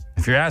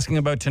 If you're asking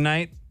about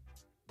tonight,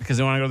 because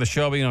you want to go to the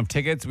show but you don't have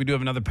tickets, we do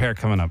have another pair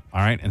coming up,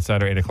 all right,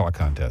 inside our 8 o'clock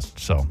contest.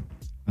 So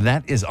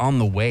that is on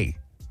the way.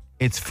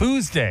 It's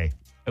Foos Day.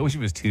 I wish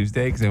it was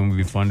Tuesday because then it would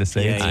be fun to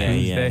say it's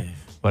Tuesday,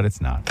 but it's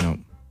not. Nope.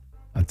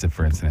 That's it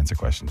for instant answer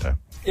question time.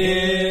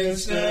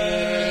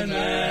 Instant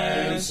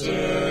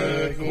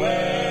answer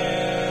question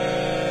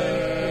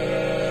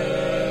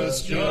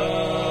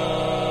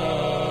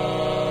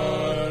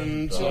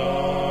time.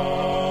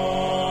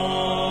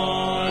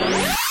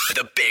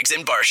 The Biggs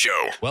and Bar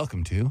Show.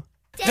 Welcome to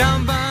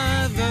Down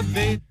by the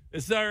bay.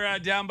 This is our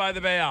Down by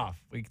the Bay off.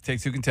 We take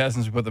 2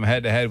 contestants, we put them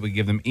head to head. We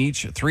give them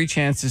each 3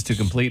 chances to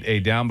complete a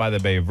Down by the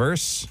Bay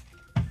verse.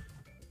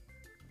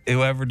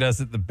 Whoever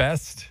does it the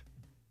best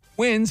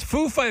wins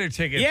Foo Fighter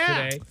tickets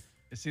today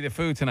to see the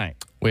Foo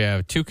tonight. We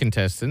have 2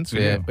 contestants.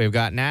 We've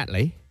got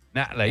Natalie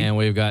and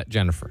we've got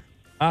Jennifer.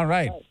 All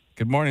right.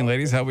 Good morning,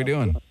 ladies. How we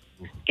doing?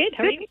 Good.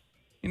 How are you?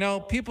 You know,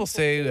 people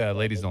say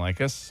ladies don't like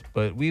us,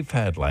 but we've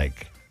had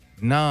like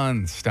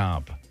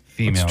non-stop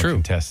female That's true.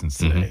 contestants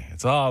today.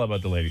 It's all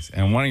about the ladies.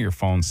 And one of your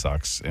phones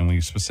sucks, and we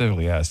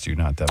specifically asked you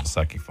not to have a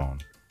sucky phone.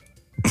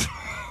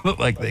 Look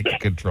like they can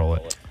control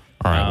it.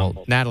 All right,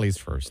 well, Natalie's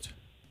first.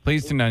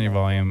 Please turn down your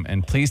volume,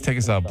 and please take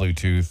us off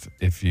Bluetooth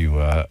if you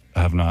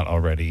have not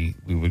already.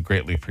 We would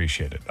greatly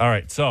appreciate it. All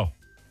right, so.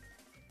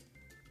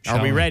 Are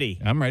we ready?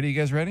 I'm ready. You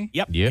guys ready?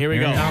 Yep. Yep. Here we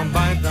go. Down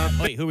by the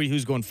Wait,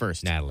 who's going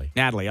first? Natalie.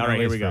 Natalie. All right,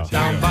 here we go.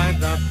 Down by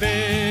the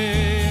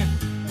bay,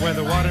 where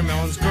the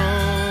watermelons grow,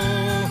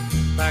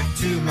 back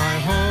to my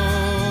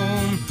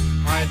home,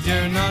 I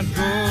dare not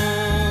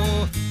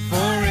go,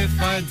 for if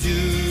I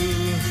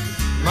do,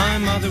 my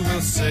mother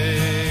will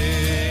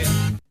say.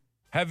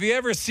 Have you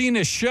ever seen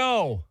a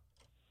show?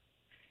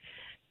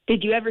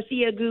 Did you ever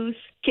see a goose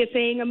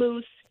kissing a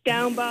moose?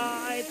 Down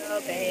by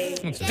the bay.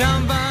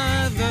 Down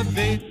by the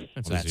bay.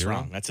 That's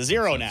wrong. That's a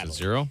zero, Natalie.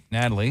 Zero.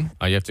 Natalie.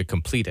 Oh, you have to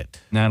complete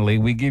it. Natalie,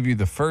 we give you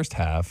the first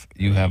half.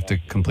 You have to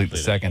complete the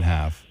second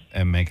half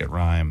and make it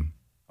rhyme.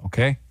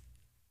 Okay?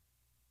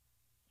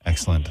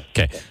 Excellent.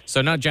 Okay.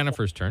 So now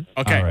Jennifer's turn.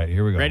 Okay. All right,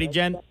 here we go. Ready,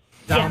 Jen?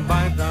 Down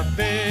by the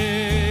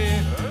bay,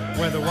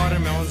 where the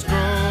watermelons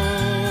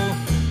grow,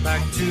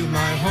 back to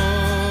my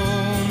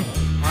home,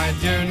 I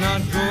dare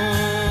not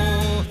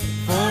go,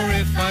 for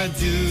if I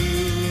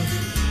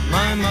do,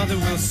 my mother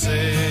will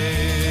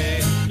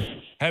say.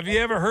 Have you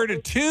ever heard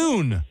a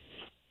tune?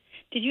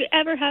 Did you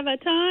ever have a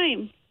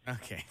time?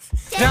 Okay.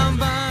 Down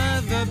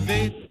by the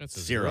bay. That's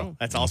a Zero.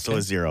 That's also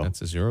a zero.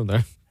 That's a zero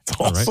there. It's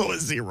All right. also a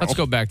zero. Let's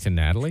go back to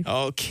Natalie.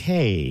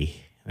 Okay.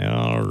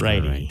 All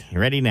righty.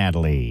 Ready,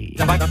 Natalie?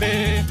 Down by the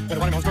bay, where the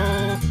watermelons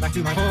grow, back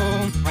to my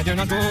home, I dare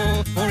not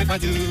go, for if I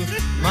do,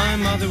 my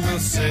mother will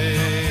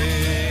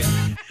say.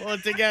 Pull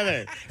it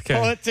together. Okay.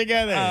 Pull it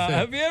together.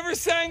 Have you ever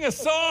sang a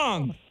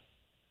song?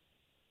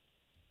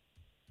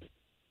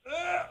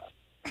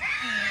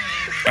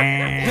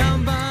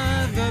 Down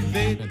by the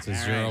bay. That's a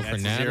zero for that's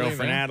a Natalie. zero for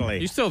there. Natalie.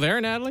 You still there,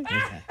 Natalie?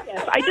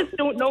 Yes, I just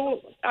don't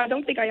know. I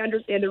don't think I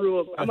understand the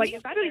rules. I'm like,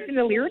 is that even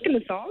a lyric in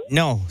the song?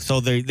 No. So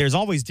there's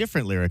always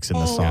different lyrics in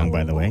the song,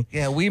 by the way.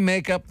 Yeah, we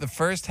make up the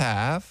first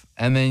half,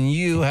 and then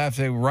you have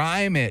to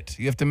rhyme it.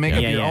 You have to make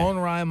up your own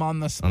rhyme on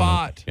the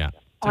spot Yeah.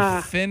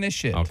 to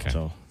finish it. Okay.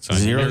 So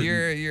zero.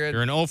 You're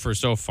You're an 0 for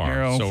so far.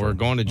 You're 0 So for. we're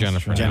going to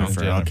Jennifer. Jennifer.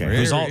 now. Okay.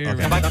 Who's all? Okay.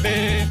 Down by the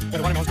bay, where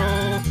the watermelons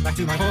grow, back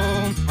to my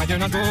home, I dare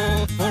not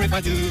go, for if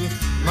I do,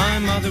 my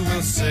mother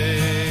will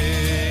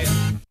say.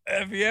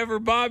 Have you ever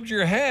bobbed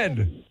your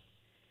head?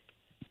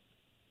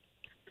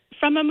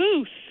 From a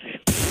moose.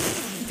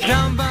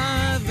 Down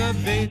by the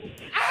bay.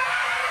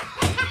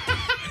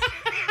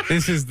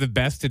 This is the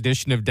best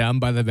edition of Down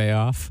by the Bay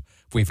Off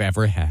we've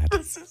ever had.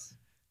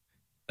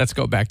 Let's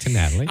go back to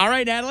Natalie. All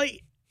right,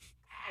 Natalie.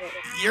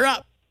 You're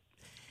up.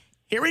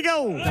 Here we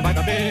go. Down by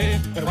the bay,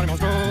 where the watermelons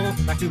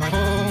grow, back to my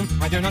home,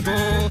 I dare not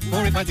go,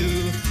 for if I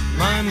do,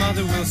 my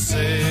mother will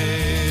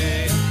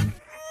say.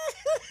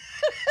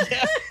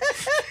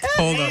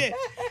 Hold up.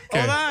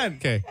 Hold on.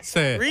 Okay,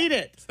 say it. Read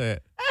it. Say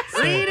it.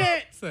 Read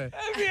it. Say it.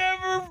 Have you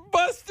ever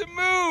bust a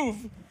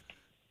move?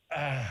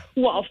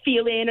 Well,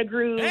 feeling a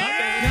groove.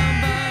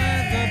 Down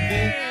by the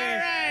bay.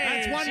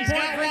 That's 1 She's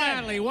point got for one.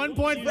 Natalie. 1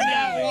 point for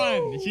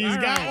Natalie. She's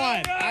got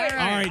one.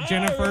 All right,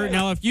 Jennifer.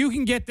 Now, if you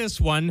can get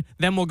this one,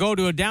 then we'll go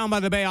to a Down by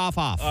the Bay off.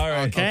 All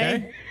right.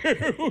 Okay.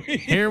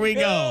 Here we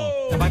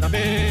go. Down by the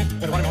bay,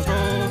 where the watermelons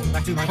grow,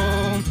 back to my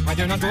home, I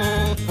dare not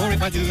go, for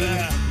if I do,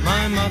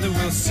 my mother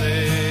will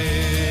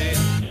say.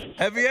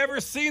 Have you ever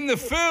seen the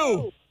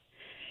Foo?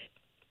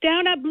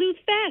 Down at Blues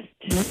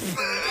Fest.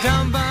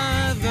 Down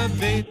by the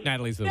bay.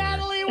 Natalie's the winner.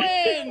 Natalie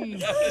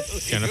wins.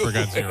 Jennifer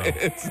got zero.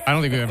 I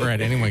don't think we've ever had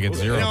anyone get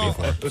zero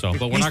before. So,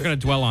 but we're not going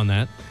to dwell on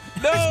that.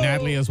 No.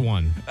 Natalie has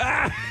won.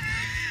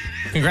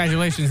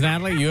 Congratulations,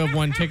 Natalie. You have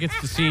won tickets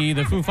to see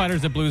the Foo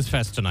Fighters at Blues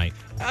Fest tonight.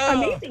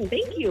 Amazing.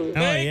 Thank you.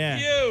 Thank yeah.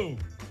 you.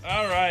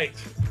 All right.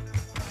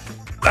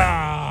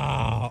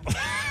 Oh.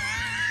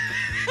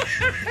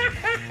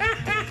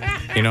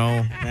 You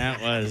know,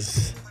 That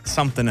was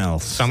something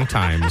else.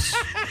 sometimes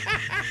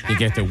you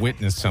get to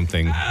witness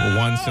something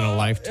once in a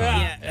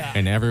lifetime.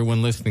 And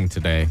everyone listening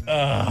today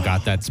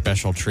got that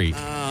special treat.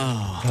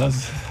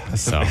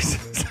 So,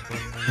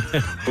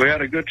 We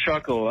had a good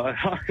chuckle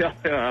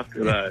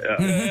after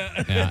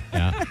that.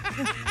 yeah.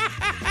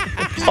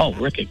 Oh,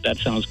 Ricky, that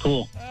sounds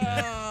cool.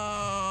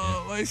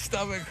 Oh, my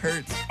stomach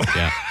hurts.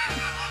 Yeah.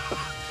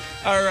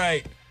 All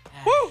right.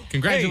 Woo.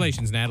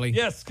 Congratulations, Natalie.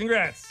 Yes,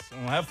 congrats.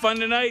 We'll have fun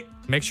tonight.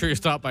 Make sure you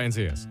stop by and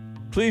see us.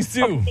 Please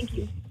do. Thank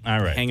you. All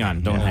right. Hang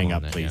on. Don't hang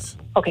up, that, please.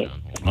 Okay.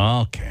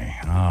 Okay.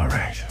 All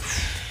right.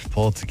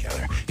 Pull it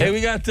together. Hey,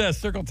 we got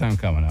Circle Town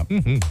coming up.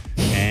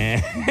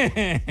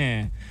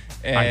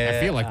 I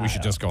feel like we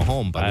should just go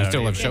home, but we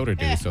still have show to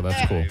do, so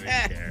that's cool.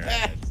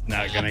 It's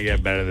not going to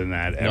get better than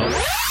that ever.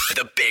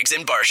 The Biggs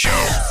and Bar Show.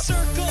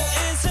 Circle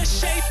is a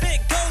shape,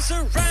 it goes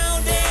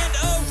around and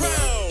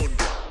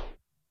around.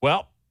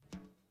 Well,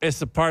 it's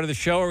the part of the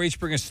show where we each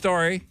bring a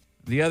story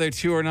the other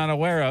two are not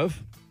aware of.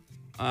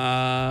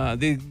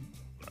 They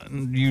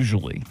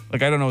usually,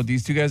 like, I don't know what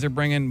these two guys are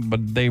bringing,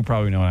 but they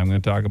probably know what I'm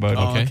going to talk about.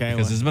 Okay.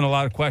 Because there's been a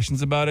lot of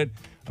questions about it.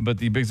 But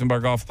the Biggs and Bar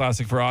Golf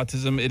Classic for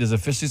Autism, it is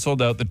officially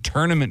sold out. The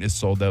tournament is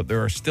sold out.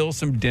 There are still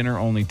some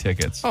dinner-only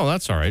tickets. Oh,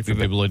 that's all right for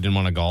people who didn't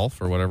want to golf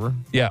or whatever.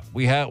 Yeah,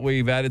 we've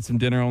added some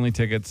dinner-only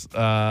tickets.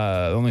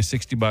 Only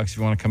 $60 if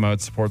you want to come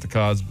out, support the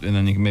cause, and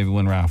then you can maybe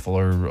win raffle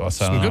or a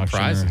silent good auction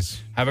or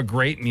prizes. have a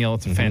great meal.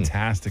 It's a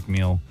fantastic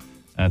meal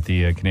at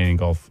the Canadian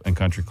Golf and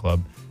Country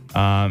Club.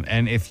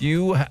 And if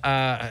you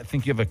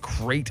think you have a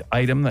great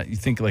item that you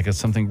think like is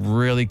something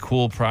really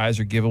cool prize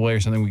or giveaway or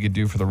something we could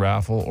do for the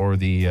raffle or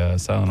the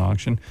silent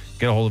auction,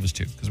 get a hold of us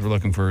too, because we're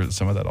looking for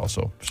some of that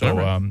also.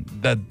 So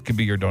that could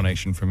be your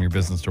donation from your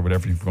business or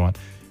whatever you want.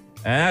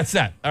 And that's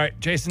that. All right,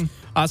 Jason.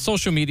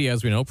 Social media,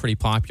 as we know, pretty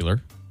popular,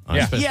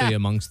 especially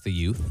amongst the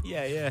youth.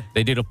 Yeah.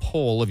 They did a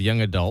poll of young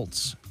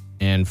adults,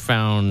 and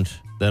found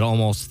that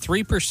almost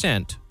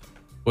 3%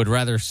 would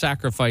rather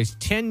sacrifice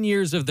 10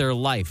 years of their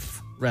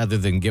life rather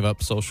than give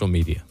up social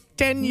media.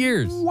 10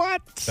 years.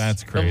 What?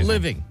 That's crazy. Of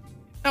living.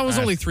 That was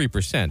only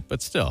 3%,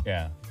 but still.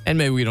 Yeah. And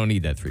maybe we don't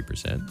need that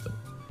 3%. But.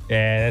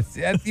 Yeah,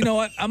 that's you know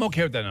what? I'm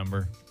okay with that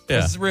number.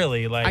 Yeah. It's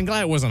really like I'm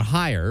glad it wasn't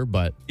higher,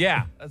 but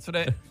yeah, that's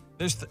what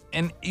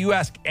and you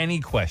ask any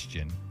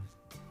question,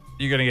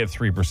 you're gonna get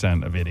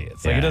 3% of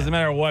idiots. Like it doesn't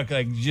matter what,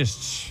 like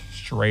just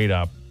straight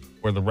up,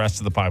 where the rest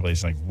of the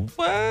population is like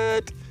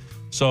what?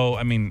 So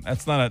I mean,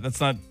 that's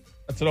an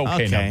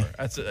okay number.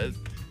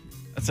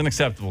 That's an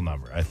acceptable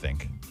number, I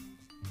think.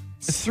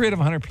 It's 3 out of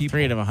 100 people.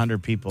 3 out of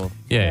 100 people.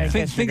 Yeah.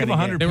 Think of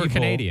 100 They people. were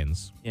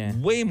Canadians. Yeah.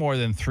 Way more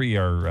than 3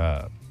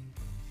 are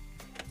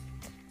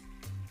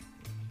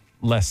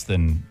less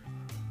than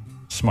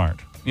smart.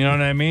 You know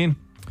what I mean?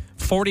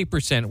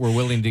 40% were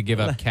willing to give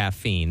up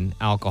caffeine,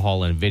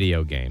 alcohol, and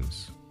video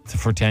games.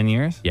 For 10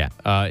 years? Yeah.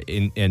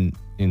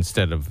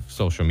 Instead of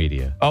social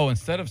media. Oh,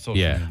 instead of social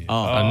media.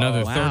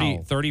 Another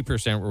wow.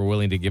 30% were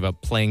willing to give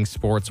up playing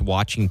sports,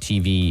 watching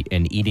TV,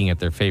 and eating at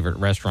their favorite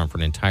restaurant for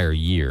an entire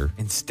year.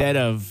 Instead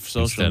of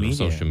social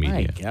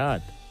media. My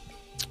God.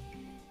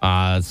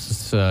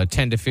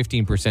 10 to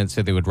 15%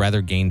 said they would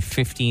rather gain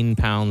 15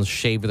 pounds,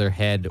 shave their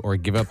head, or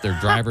give up their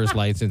driver's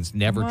license,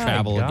 never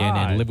travel again,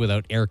 and live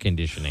without air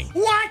conditioning.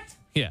 What?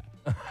 Yeah.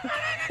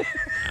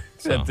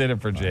 That did it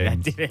for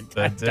James.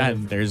 That did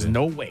it. There's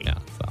no way. Yeah.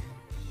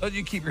 Don't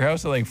you keep your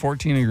house at like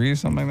 14 degrees,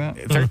 something like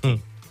that?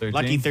 13. 13?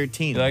 Lucky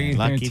 13.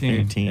 Lucky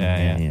 13.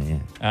 Yeah.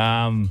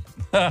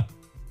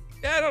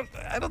 Yeah,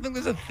 I don't think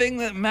there's a thing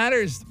that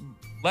matters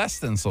less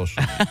than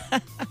social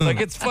media. Like,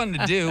 it's fun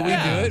to do. We do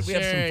it. We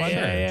have some fun.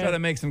 Try to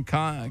make some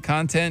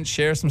content,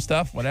 share some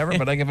stuff, whatever.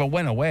 But like, if it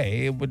went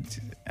away, it would,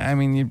 I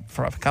mean,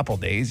 for a couple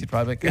days, you'd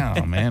probably be like,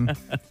 oh, man,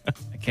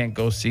 I can't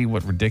go see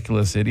what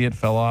ridiculous idiot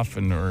fell off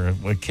or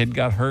what kid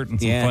got hurt in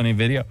some funny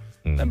video.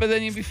 But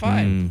then you'd be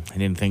fine. I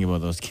didn't think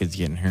about those kids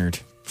getting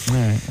hurt. All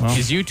right, well.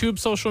 Is YouTube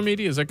social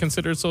media? Is that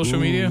considered social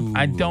media?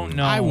 I don't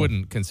know. I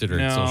wouldn't consider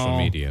it social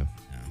media.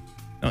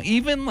 No,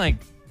 even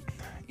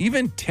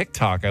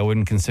TikTok, I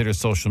wouldn't consider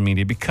social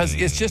media because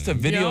it's just a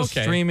video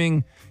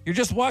streaming. You're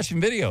just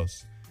watching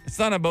videos. It's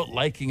not about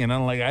liking and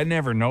unliking. I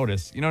never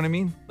notice. You know what I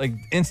mean? Like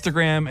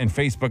Instagram and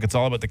Facebook, it's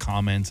all about the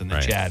comments and the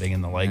chatting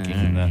and the liking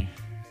and the.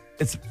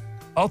 It's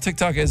all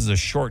TikTok is a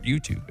short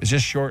YouTube. It's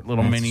just short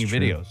little mini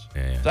videos.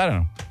 Yeah. So I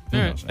don't know. Who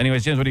knows?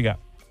 Anyways, James, what do you got?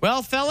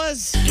 Well,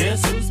 fellas,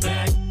 Guess who's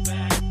back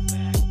again?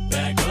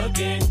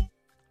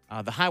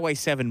 The Highway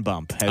 7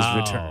 bump has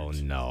returned. Oh,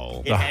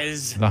 no. It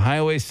has.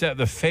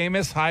 The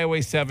famous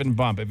Highway 7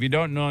 bump. If you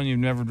don't know and you've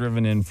never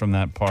driven in from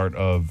that part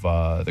of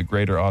the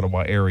greater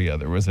Ottawa area,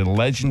 there was a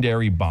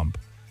legendary bump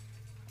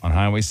on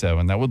Highway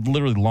 7 that would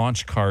literally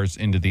launch cars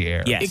into the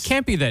air. Yes. It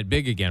can't be that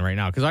big again right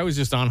now because I was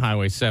just on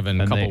Highway 7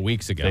 a couple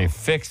weeks ago. They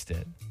fixed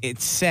it. It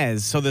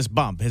says, so this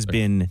bump has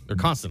been They're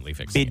constantly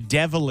fixing it.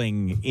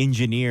 bedeviling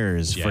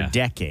engineers for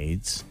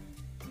decades.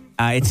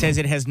 It says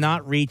it has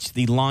not reached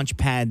the launch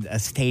pad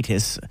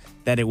status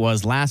that it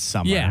was last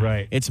summer. Yeah.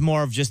 Right. It's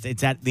more of just,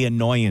 it's at the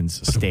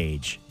annoyance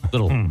stage.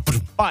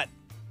 But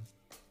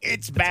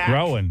it's back.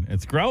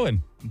 It's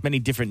growing. Many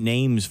different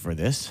names for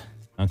this.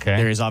 Okay.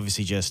 There is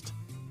obviously just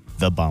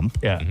the bump.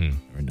 Yeah.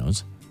 Everyone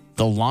knows.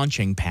 The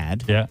launching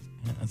pad. Yeah,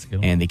 that's a good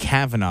one. And the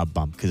Kavanaugh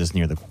bump because it's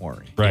near the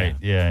quarry. Right.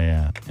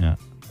 Yeah.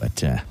 But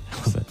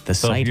the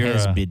site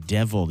has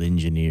bedeviled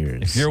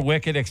engineers. If you're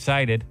wicked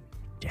excited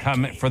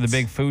for the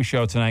big Foo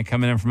show tonight,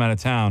 coming in from out of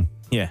town,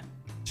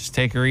 just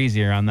take her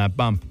easier on that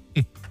bump.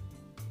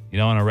 You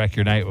don't want to wreck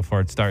your night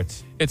before it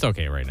starts. It's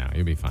okay right now.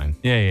 You'll be fine.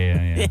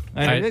 Yeah.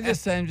 I'm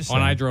just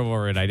when I drove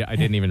over it, I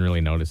didn't even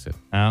really notice it.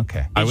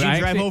 Okay. Did you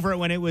drive over it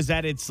when it was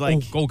at its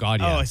like? Oh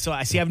God, yeah. Oh, so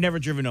I see. I've never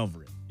driven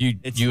over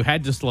it. You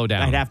had to slow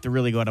down. I'd have to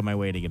really go out of my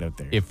way to get out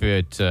there. If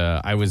it,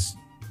 I was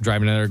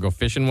driving out there to go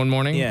fishing one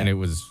morning, and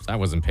I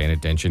wasn't paying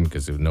attention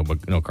because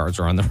no cars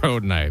are on the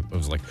road, and I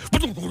was like,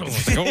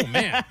 oh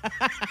man,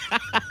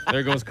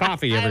 there goes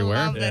coffee everywhere.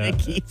 I love that it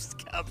keeps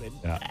coming.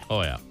 Yeah.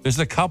 Oh yeah. There's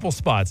a couple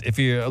spots if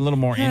you're a little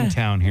more in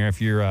town here.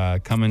 If you're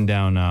coming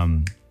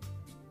down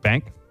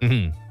Bank,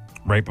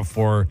 right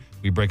before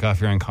we break off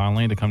here on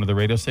Conley to come to the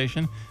radio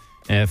station.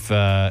 If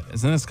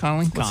isn't this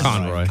Conley?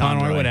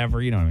 Conroy,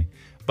 whatever. You know what I mean.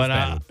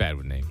 But bad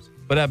with names.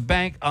 But at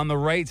Bank on the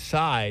right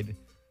side,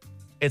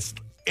 it's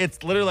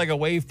literally like a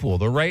wave pool.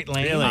 The right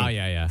lane. Really? Oh,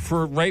 yeah.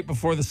 For right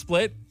before the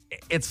split,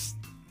 it's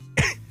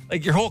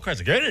like your whole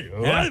car's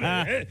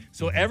like,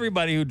 so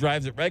everybody who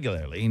drives it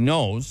regularly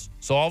knows.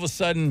 So all of a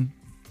sudden,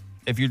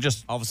 if you're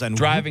just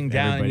driving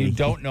down and you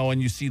don't know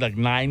and you see like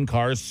 9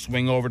 cars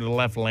swing over to the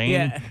left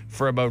lane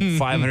for about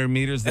 500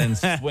 meters, then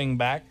swing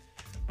back.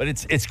 But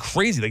it's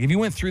crazy. Like if you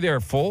went through there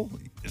full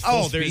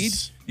speed,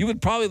 you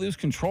would probably lose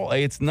control.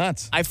 It's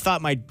nuts. I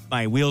thought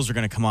my wheels were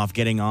going to come off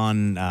getting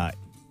on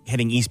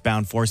heading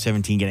eastbound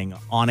 417, getting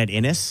on at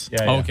Innis.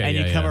 Okay, And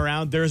you come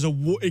around, there's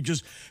it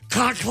just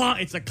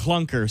clunk. It's a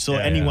clunker. So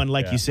anyone,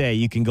 like you say,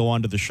 you can go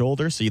onto the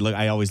shoulder. So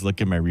I always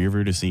look in my rear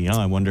view to see.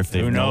 I wonder if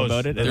they know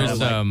about it. There's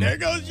there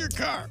goes your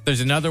car.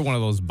 There's another one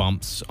of those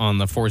bumps on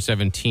the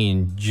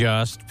 417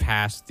 just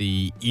past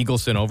the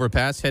Eagleson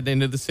overpass heading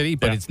into the city,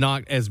 but it's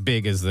not as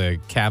big as the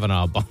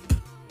Kavanaugh bump.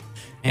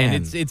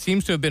 And it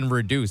seems to have been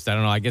reduced. I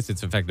don't know. I guess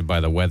it's affected by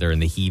the weather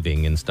and the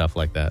heaving and stuff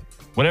like that.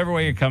 Whatever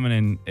way you're coming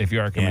in, if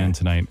you are coming in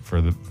tonight for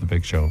the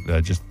big show,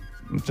 just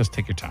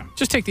take your time.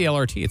 Just take the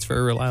LRT. It's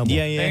very reliable.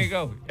 Yeah. There you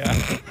go.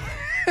 Yeah.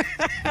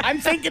 I'm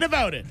thinking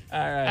about it. All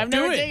right. I've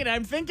never taken it.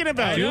 I'm thinking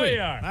about it. I know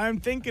you are. I'm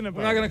thinking about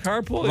it. We're not going to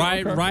carpool.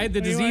 Ride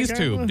the disease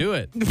tube. Do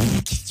it.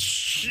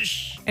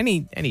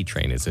 Any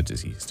train is a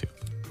disease tube.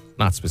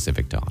 Not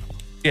specific to Ottawa.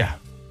 Yeah.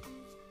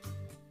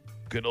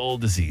 Good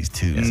old disease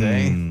tubes,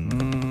 eh?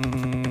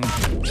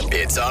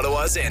 It's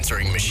Ottawa's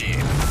answering machine.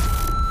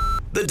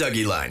 The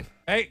Dougie Line.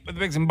 Hey, with the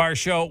Biggs and Bar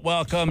Show,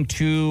 welcome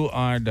to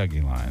our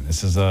Dougie Line.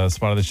 This is a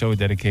spot of the show we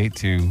dedicate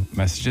to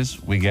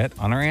messages we get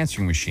on our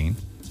answering machine.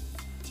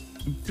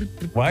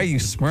 Why are you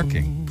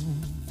smirking?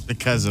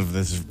 Because of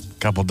this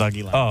couple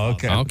Dougie lines. Oh,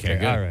 okay. Okay,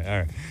 good. All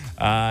right.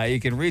 You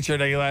can reach our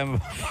Dougie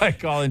Line by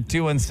calling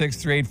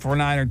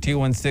 216-3849 or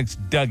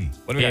 216-DOUGIE.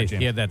 What do we got, Jim?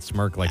 He had that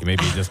smirk like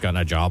maybe he just gotten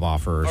a job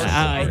offer or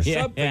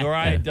something. Or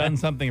I had done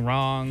something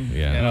wrong.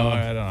 Yeah. You know,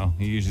 I don't know.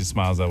 He usually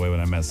smiles that way when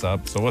I mess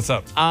up. So what's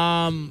up?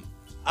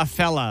 A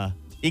fella.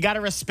 You got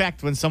to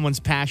respect when someone's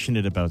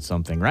passionate about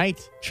something, right?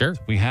 Sure.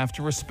 We have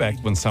to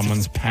respect when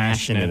someone's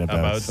passionate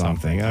about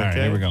something. Okay. All right,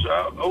 here we go. So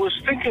I was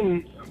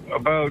thinking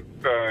about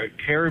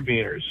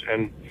carabiners,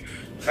 and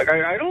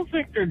I don't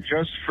think they're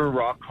just for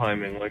rock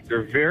climbing. Like,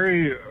 they're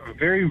very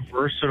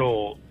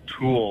versatile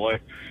tool.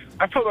 Like,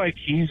 I put my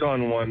keys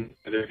on one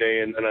the other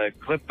day, and then I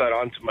clipped that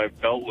onto my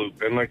belt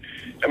loop, and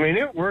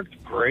it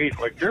worked great.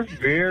 Like, they're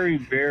very,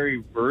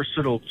 very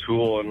versatile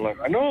tool, and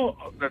I know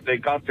that they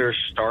got their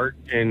start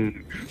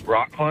in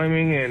rock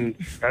climbing, and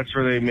that's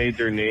where they made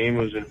their name,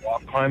 was in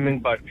rock climbing.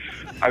 But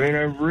I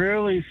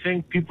really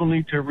think people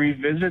need to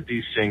revisit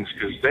these things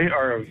because they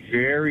are a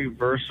very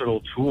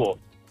versatile tool.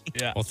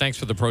 Yeah. Well, thanks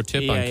for the pro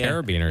tip on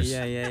carabiners.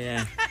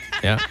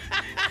 Yeah.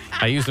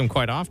 I use them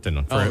quite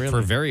often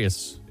for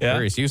various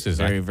uses.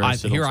 Very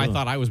versatile I tool.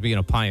 thought I was being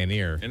a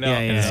pioneer. And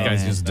this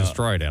guy's just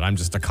destroyed it. I'm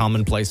just a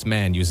commonplace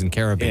man using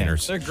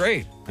carabiners. They're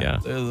great. Yeah.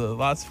 There's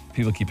lots of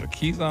people keep their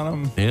keys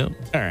on them. Yeah.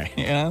 All right.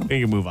 Yeah.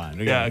 We can move on.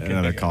 We got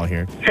another call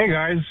here. Hey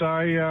guys,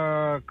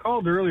 I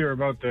called earlier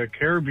about the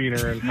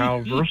carabiner and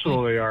how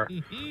versatile they are.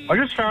 I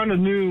just found a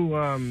new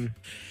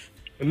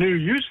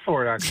use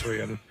for it actually,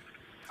 and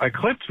I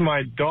clipped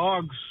my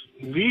dog's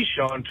leash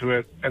onto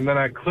it, and then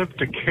I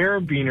clipped a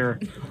carabiner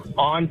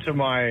onto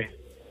my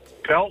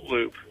belt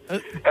loop.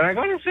 And I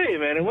gotta say,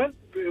 man, it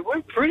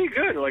went pretty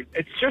good. Like,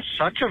 it's just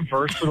such a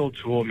versatile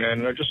tool,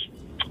 man.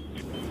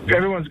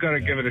 Everyone's got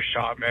to give it a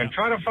shot, man.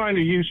 Try to find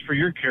a use for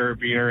your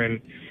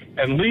carabiner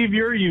and leave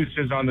your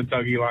uses on the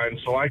Dougie Line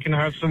so I can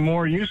have some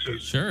more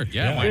uses. Sure,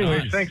 yeah.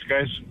 Anyway, thanks,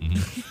 guys.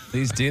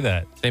 Please do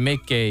that. They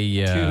make a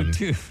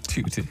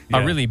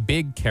really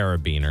big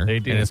carabiner. They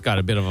do. And it's got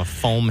a bit of a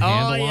foam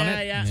handle on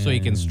it. So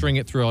you can string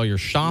it through all your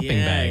shopping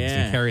bags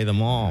and carry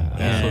them all.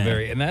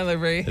 Another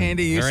very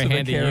handy use of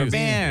a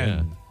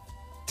carabiner.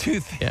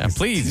 Yeah,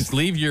 please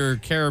leave your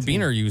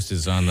carabiner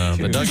uses on the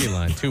Dougie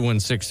Line,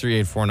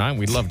 216-3849.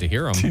 We'd love to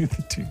hear them.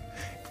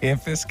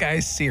 If this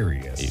guy's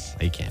serious,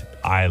 he can't.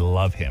 I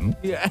love him.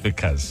 Yeah.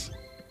 Because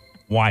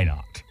why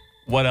not?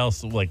 What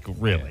else? Like,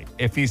 really?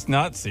 If he's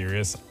not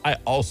serious, I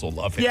also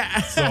love him.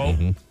 Yeah.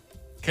 So,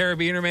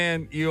 carabiner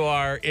man, you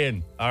are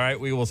in. All right,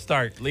 we will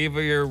start. Leave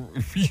your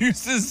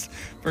uses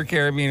for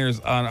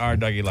carabiners on our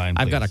Dougie Line,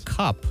 please. I've got a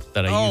cup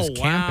that I use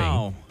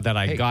camping that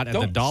I got at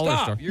the dollar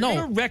store. You're going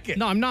to wreck it.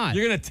 No, I'm not.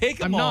 You're going to take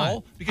them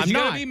all because you're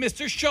going to be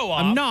Mr.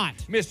 Show-Off. I'm not.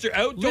 Mr.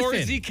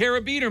 Outdoorsy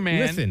Carabiner man.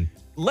 Listen.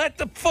 Let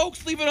the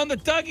folks leave it on the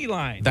Dougie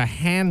Line. The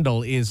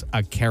handle is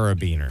a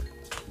carabiner.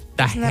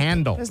 The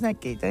handle.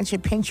 Don't you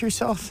pinch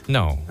yourself?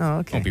 No. Oh,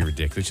 okay. Don't be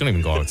ridiculous. You don't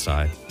even go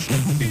outside.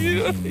 You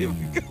don't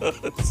even go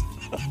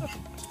outside.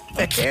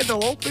 The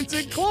handle opens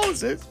and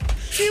closes.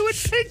 You would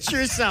pinch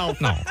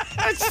yourself. No.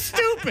 That's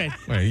stupid.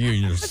 Well,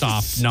 your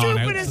soft,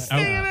 stupidest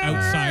thing I've ever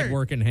outside heard.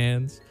 working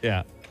hands.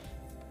 Yeah.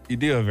 You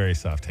do have very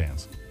soft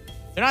hands.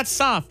 They're not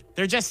soft.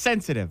 They're just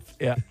sensitive.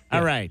 Yeah.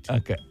 All right.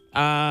 Okay.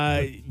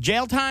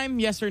 Jail time,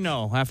 yes or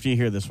no, after you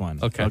hear this one?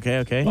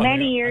 Okay.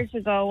 Many years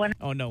ago when...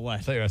 Oh, no, what?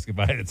 I thought you were asking if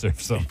I had served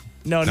some.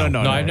 No,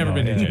 I've never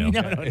been to jail.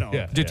 No.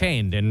 Yeah.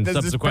 Detained and This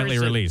subsequently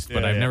person- released,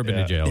 but I've never been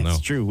to jail, no. It's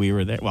true. We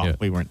were there. Well,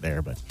 we weren't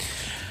there, but...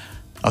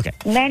 Okay.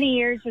 Many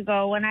years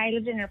ago when I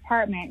lived in an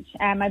apartment,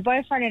 my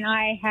boyfriend and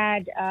I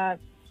had...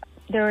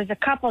 there was a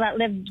couple that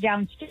lived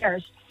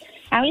downstairs.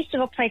 I used to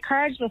go play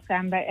cards with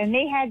them, and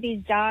they had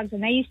these dogs,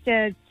 and they used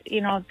to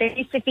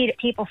feed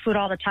people food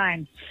all the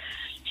time.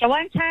 So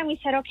one time we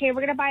said, okay,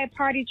 we're going to buy a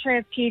party tray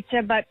of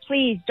pizza, but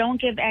please don't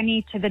give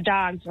any to the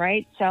dogs,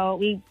 right? So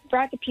we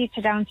brought the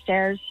pizza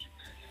downstairs,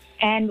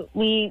 and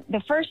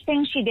the first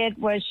thing she did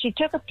was she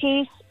took a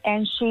piece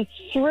and she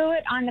threw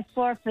it on the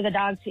floor for the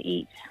dog to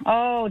eat.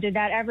 Oh, did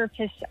that ever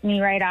piss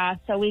me right off?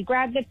 So we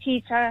grabbed the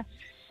pizza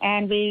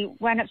and we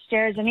went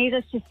upstairs, and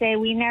needless to say,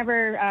 we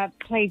never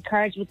played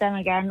cards with them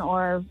again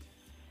or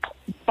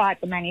bought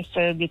them any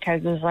food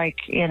because it was like,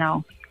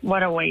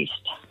 what a waste.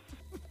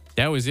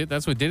 That was it?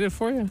 That's what did it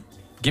for you?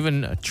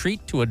 Giving a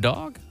treat to a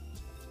dog?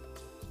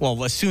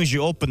 Well, as soon as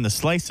you open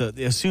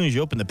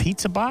the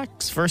pizza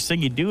box, first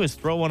thing you do is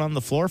throw one on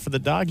the floor for the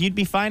dog. You'd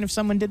be fine if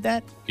someone did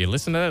that? You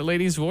listen to that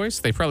lady's voice?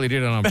 They probably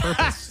did it on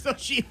purpose. So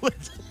she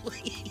was...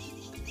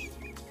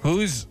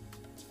 Who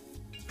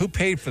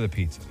paid for the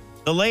pizza?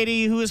 The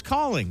lady who was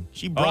calling.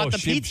 She brought the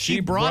pizza. She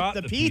brought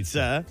the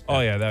pizza.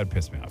 Oh, yeah, that would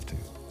piss me off, too.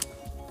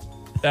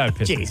 That would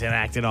piss me off. Jason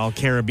acted all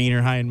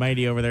carabiner high and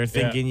mighty over there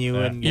thinking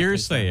You're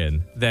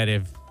saying that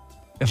if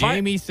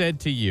Jamie said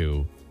to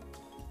you,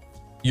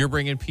 you're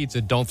bringing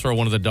pizza, don't throw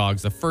one of the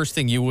dogs, the first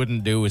thing you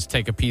wouldn't do is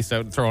take a piece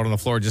out and throw it on the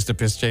floor just to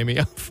piss Jamie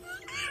off?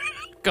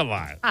 Come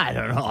on. I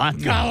don't know.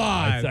 Come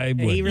on.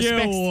 He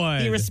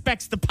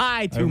respects the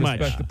pie too much.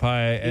 I respect the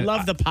pie. He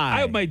loves the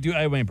pie. I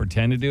might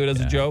pretend to do it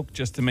as a joke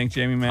just to make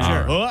Jamie mad.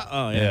 Sure.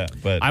 Oh, yeah.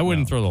 But I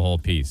wouldn't throw the whole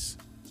piece.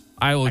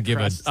 I'll give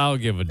a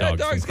dog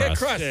dogs some get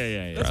crust. crust.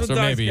 Yeah. That's what So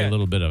dogs maybe get. a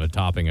little bit of a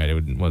topping I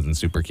wasn't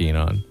super keen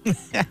on.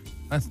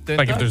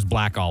 Like if there's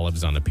black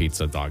olives on a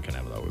pizza, a dog can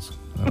have those.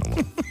 I don't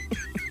know.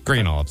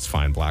 Green olives,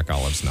 fine. Black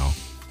olives, no.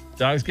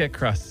 Dogs get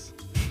crusts.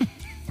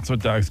 That's what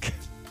dogs get.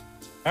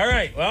 All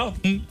right. Well,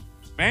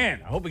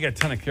 man, I hope we get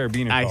a ton of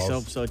carabiner calls. I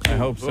hope so, too. I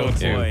hope so, Oh,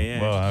 too. boy, yeah.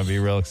 Well, that'd be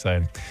real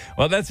exciting.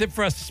 Well, that's it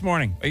for us this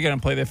morning. Are you going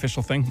to play the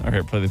official thing?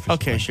 Okay, play the official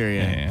thing. Okay, sure,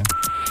 yeah.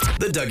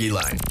 The Dougie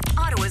Line.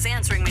 Ottawa's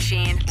answering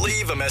machine.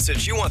 Leave a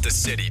message you want the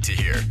city to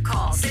hear.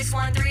 Call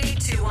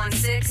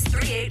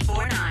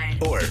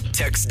 613-216-3849. Or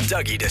text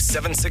Dougie to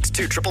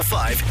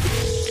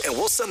 762-555, and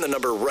we'll send the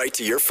number right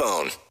to your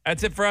phone.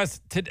 That's it for us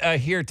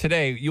here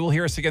today. You will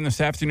hear us again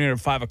this afternoon at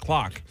 5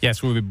 o'clock.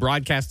 Yes, we'll be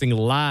broadcasting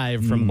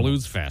live from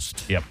Blues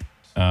Fest. Yep.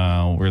 We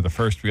got the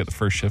first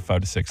shift,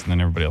 5 to 6, and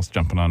then everybody else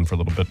jumping on for a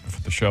little bit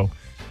for the show.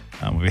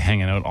 We'll be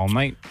hanging out all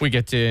night. We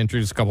get to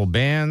introduce a couple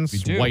bands, We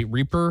do. White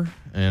Reaper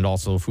and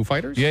also Foo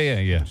Fighters.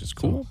 Yeah. Which is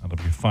cool. So that'll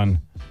be fun.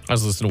 I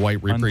was listening to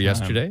White Reaper time.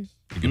 yesterday.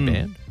 A good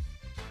band.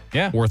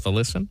 Yeah. Worth a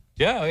listen.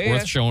 Yeah.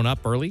 Worth showing up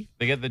early.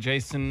 They get the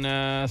Jason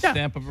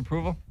stamp of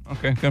approval?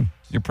 Okay, good.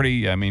 You're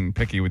pretty,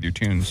 picky with your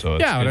tunes, so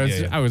it's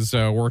good. I was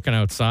working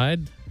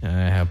outside.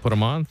 I put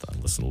them on. I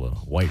listened to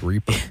White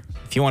Reaper.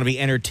 If you want to be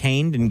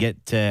entertained and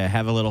get to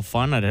have a little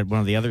fun at one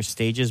of the other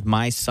stages,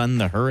 My Son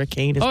the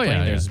Hurricane is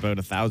playing. There's about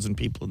 1,000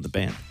 people in the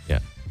band. Yeah.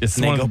 It's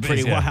And they one go of the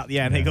pretty biggest, wild.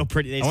 Yeah, they go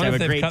pretty. They I just wonder have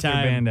if a they've great cut their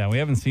time. band down. We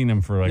haven't seen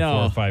them for like No.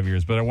 4 or 5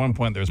 years, but at one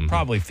point there was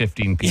probably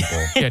 15 people.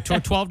 Yeah,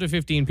 12 to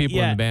 15 people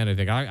in Yeah. the band, I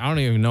think. I don't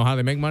even know how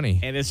they make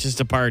money. And it's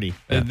just a party.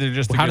 They're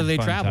just a How good do they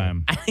fun travel?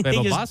 time. I think They they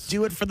have a just bus?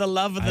 do it for the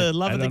love of the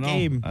I the don't know.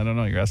 game. I don't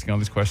know. You're asking all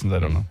these questions. I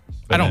don't know.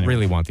 But I don't anyway.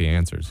 really want the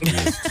answers.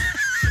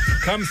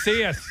 Come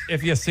see us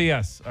if you see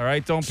us. All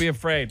right. Don't be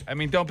afraid.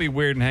 Don't be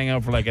weird and hang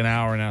out for like an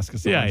hour and ask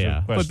us. Yeah.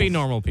 questions. But be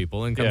normal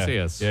people and come Yeah. see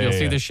us. Yeah, You'll yeah,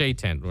 see yeah. the Shea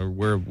tent.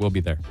 We'll be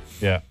there.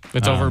 Yeah.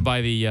 It's over by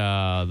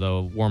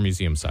the War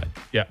Museum side.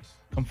 Yeah.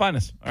 Come find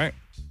us. All right.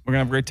 We're gonna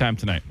have a great time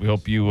tonight. We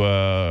hope you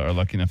are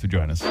lucky enough to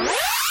join us.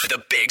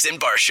 The Biggs and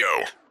Bar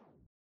Show.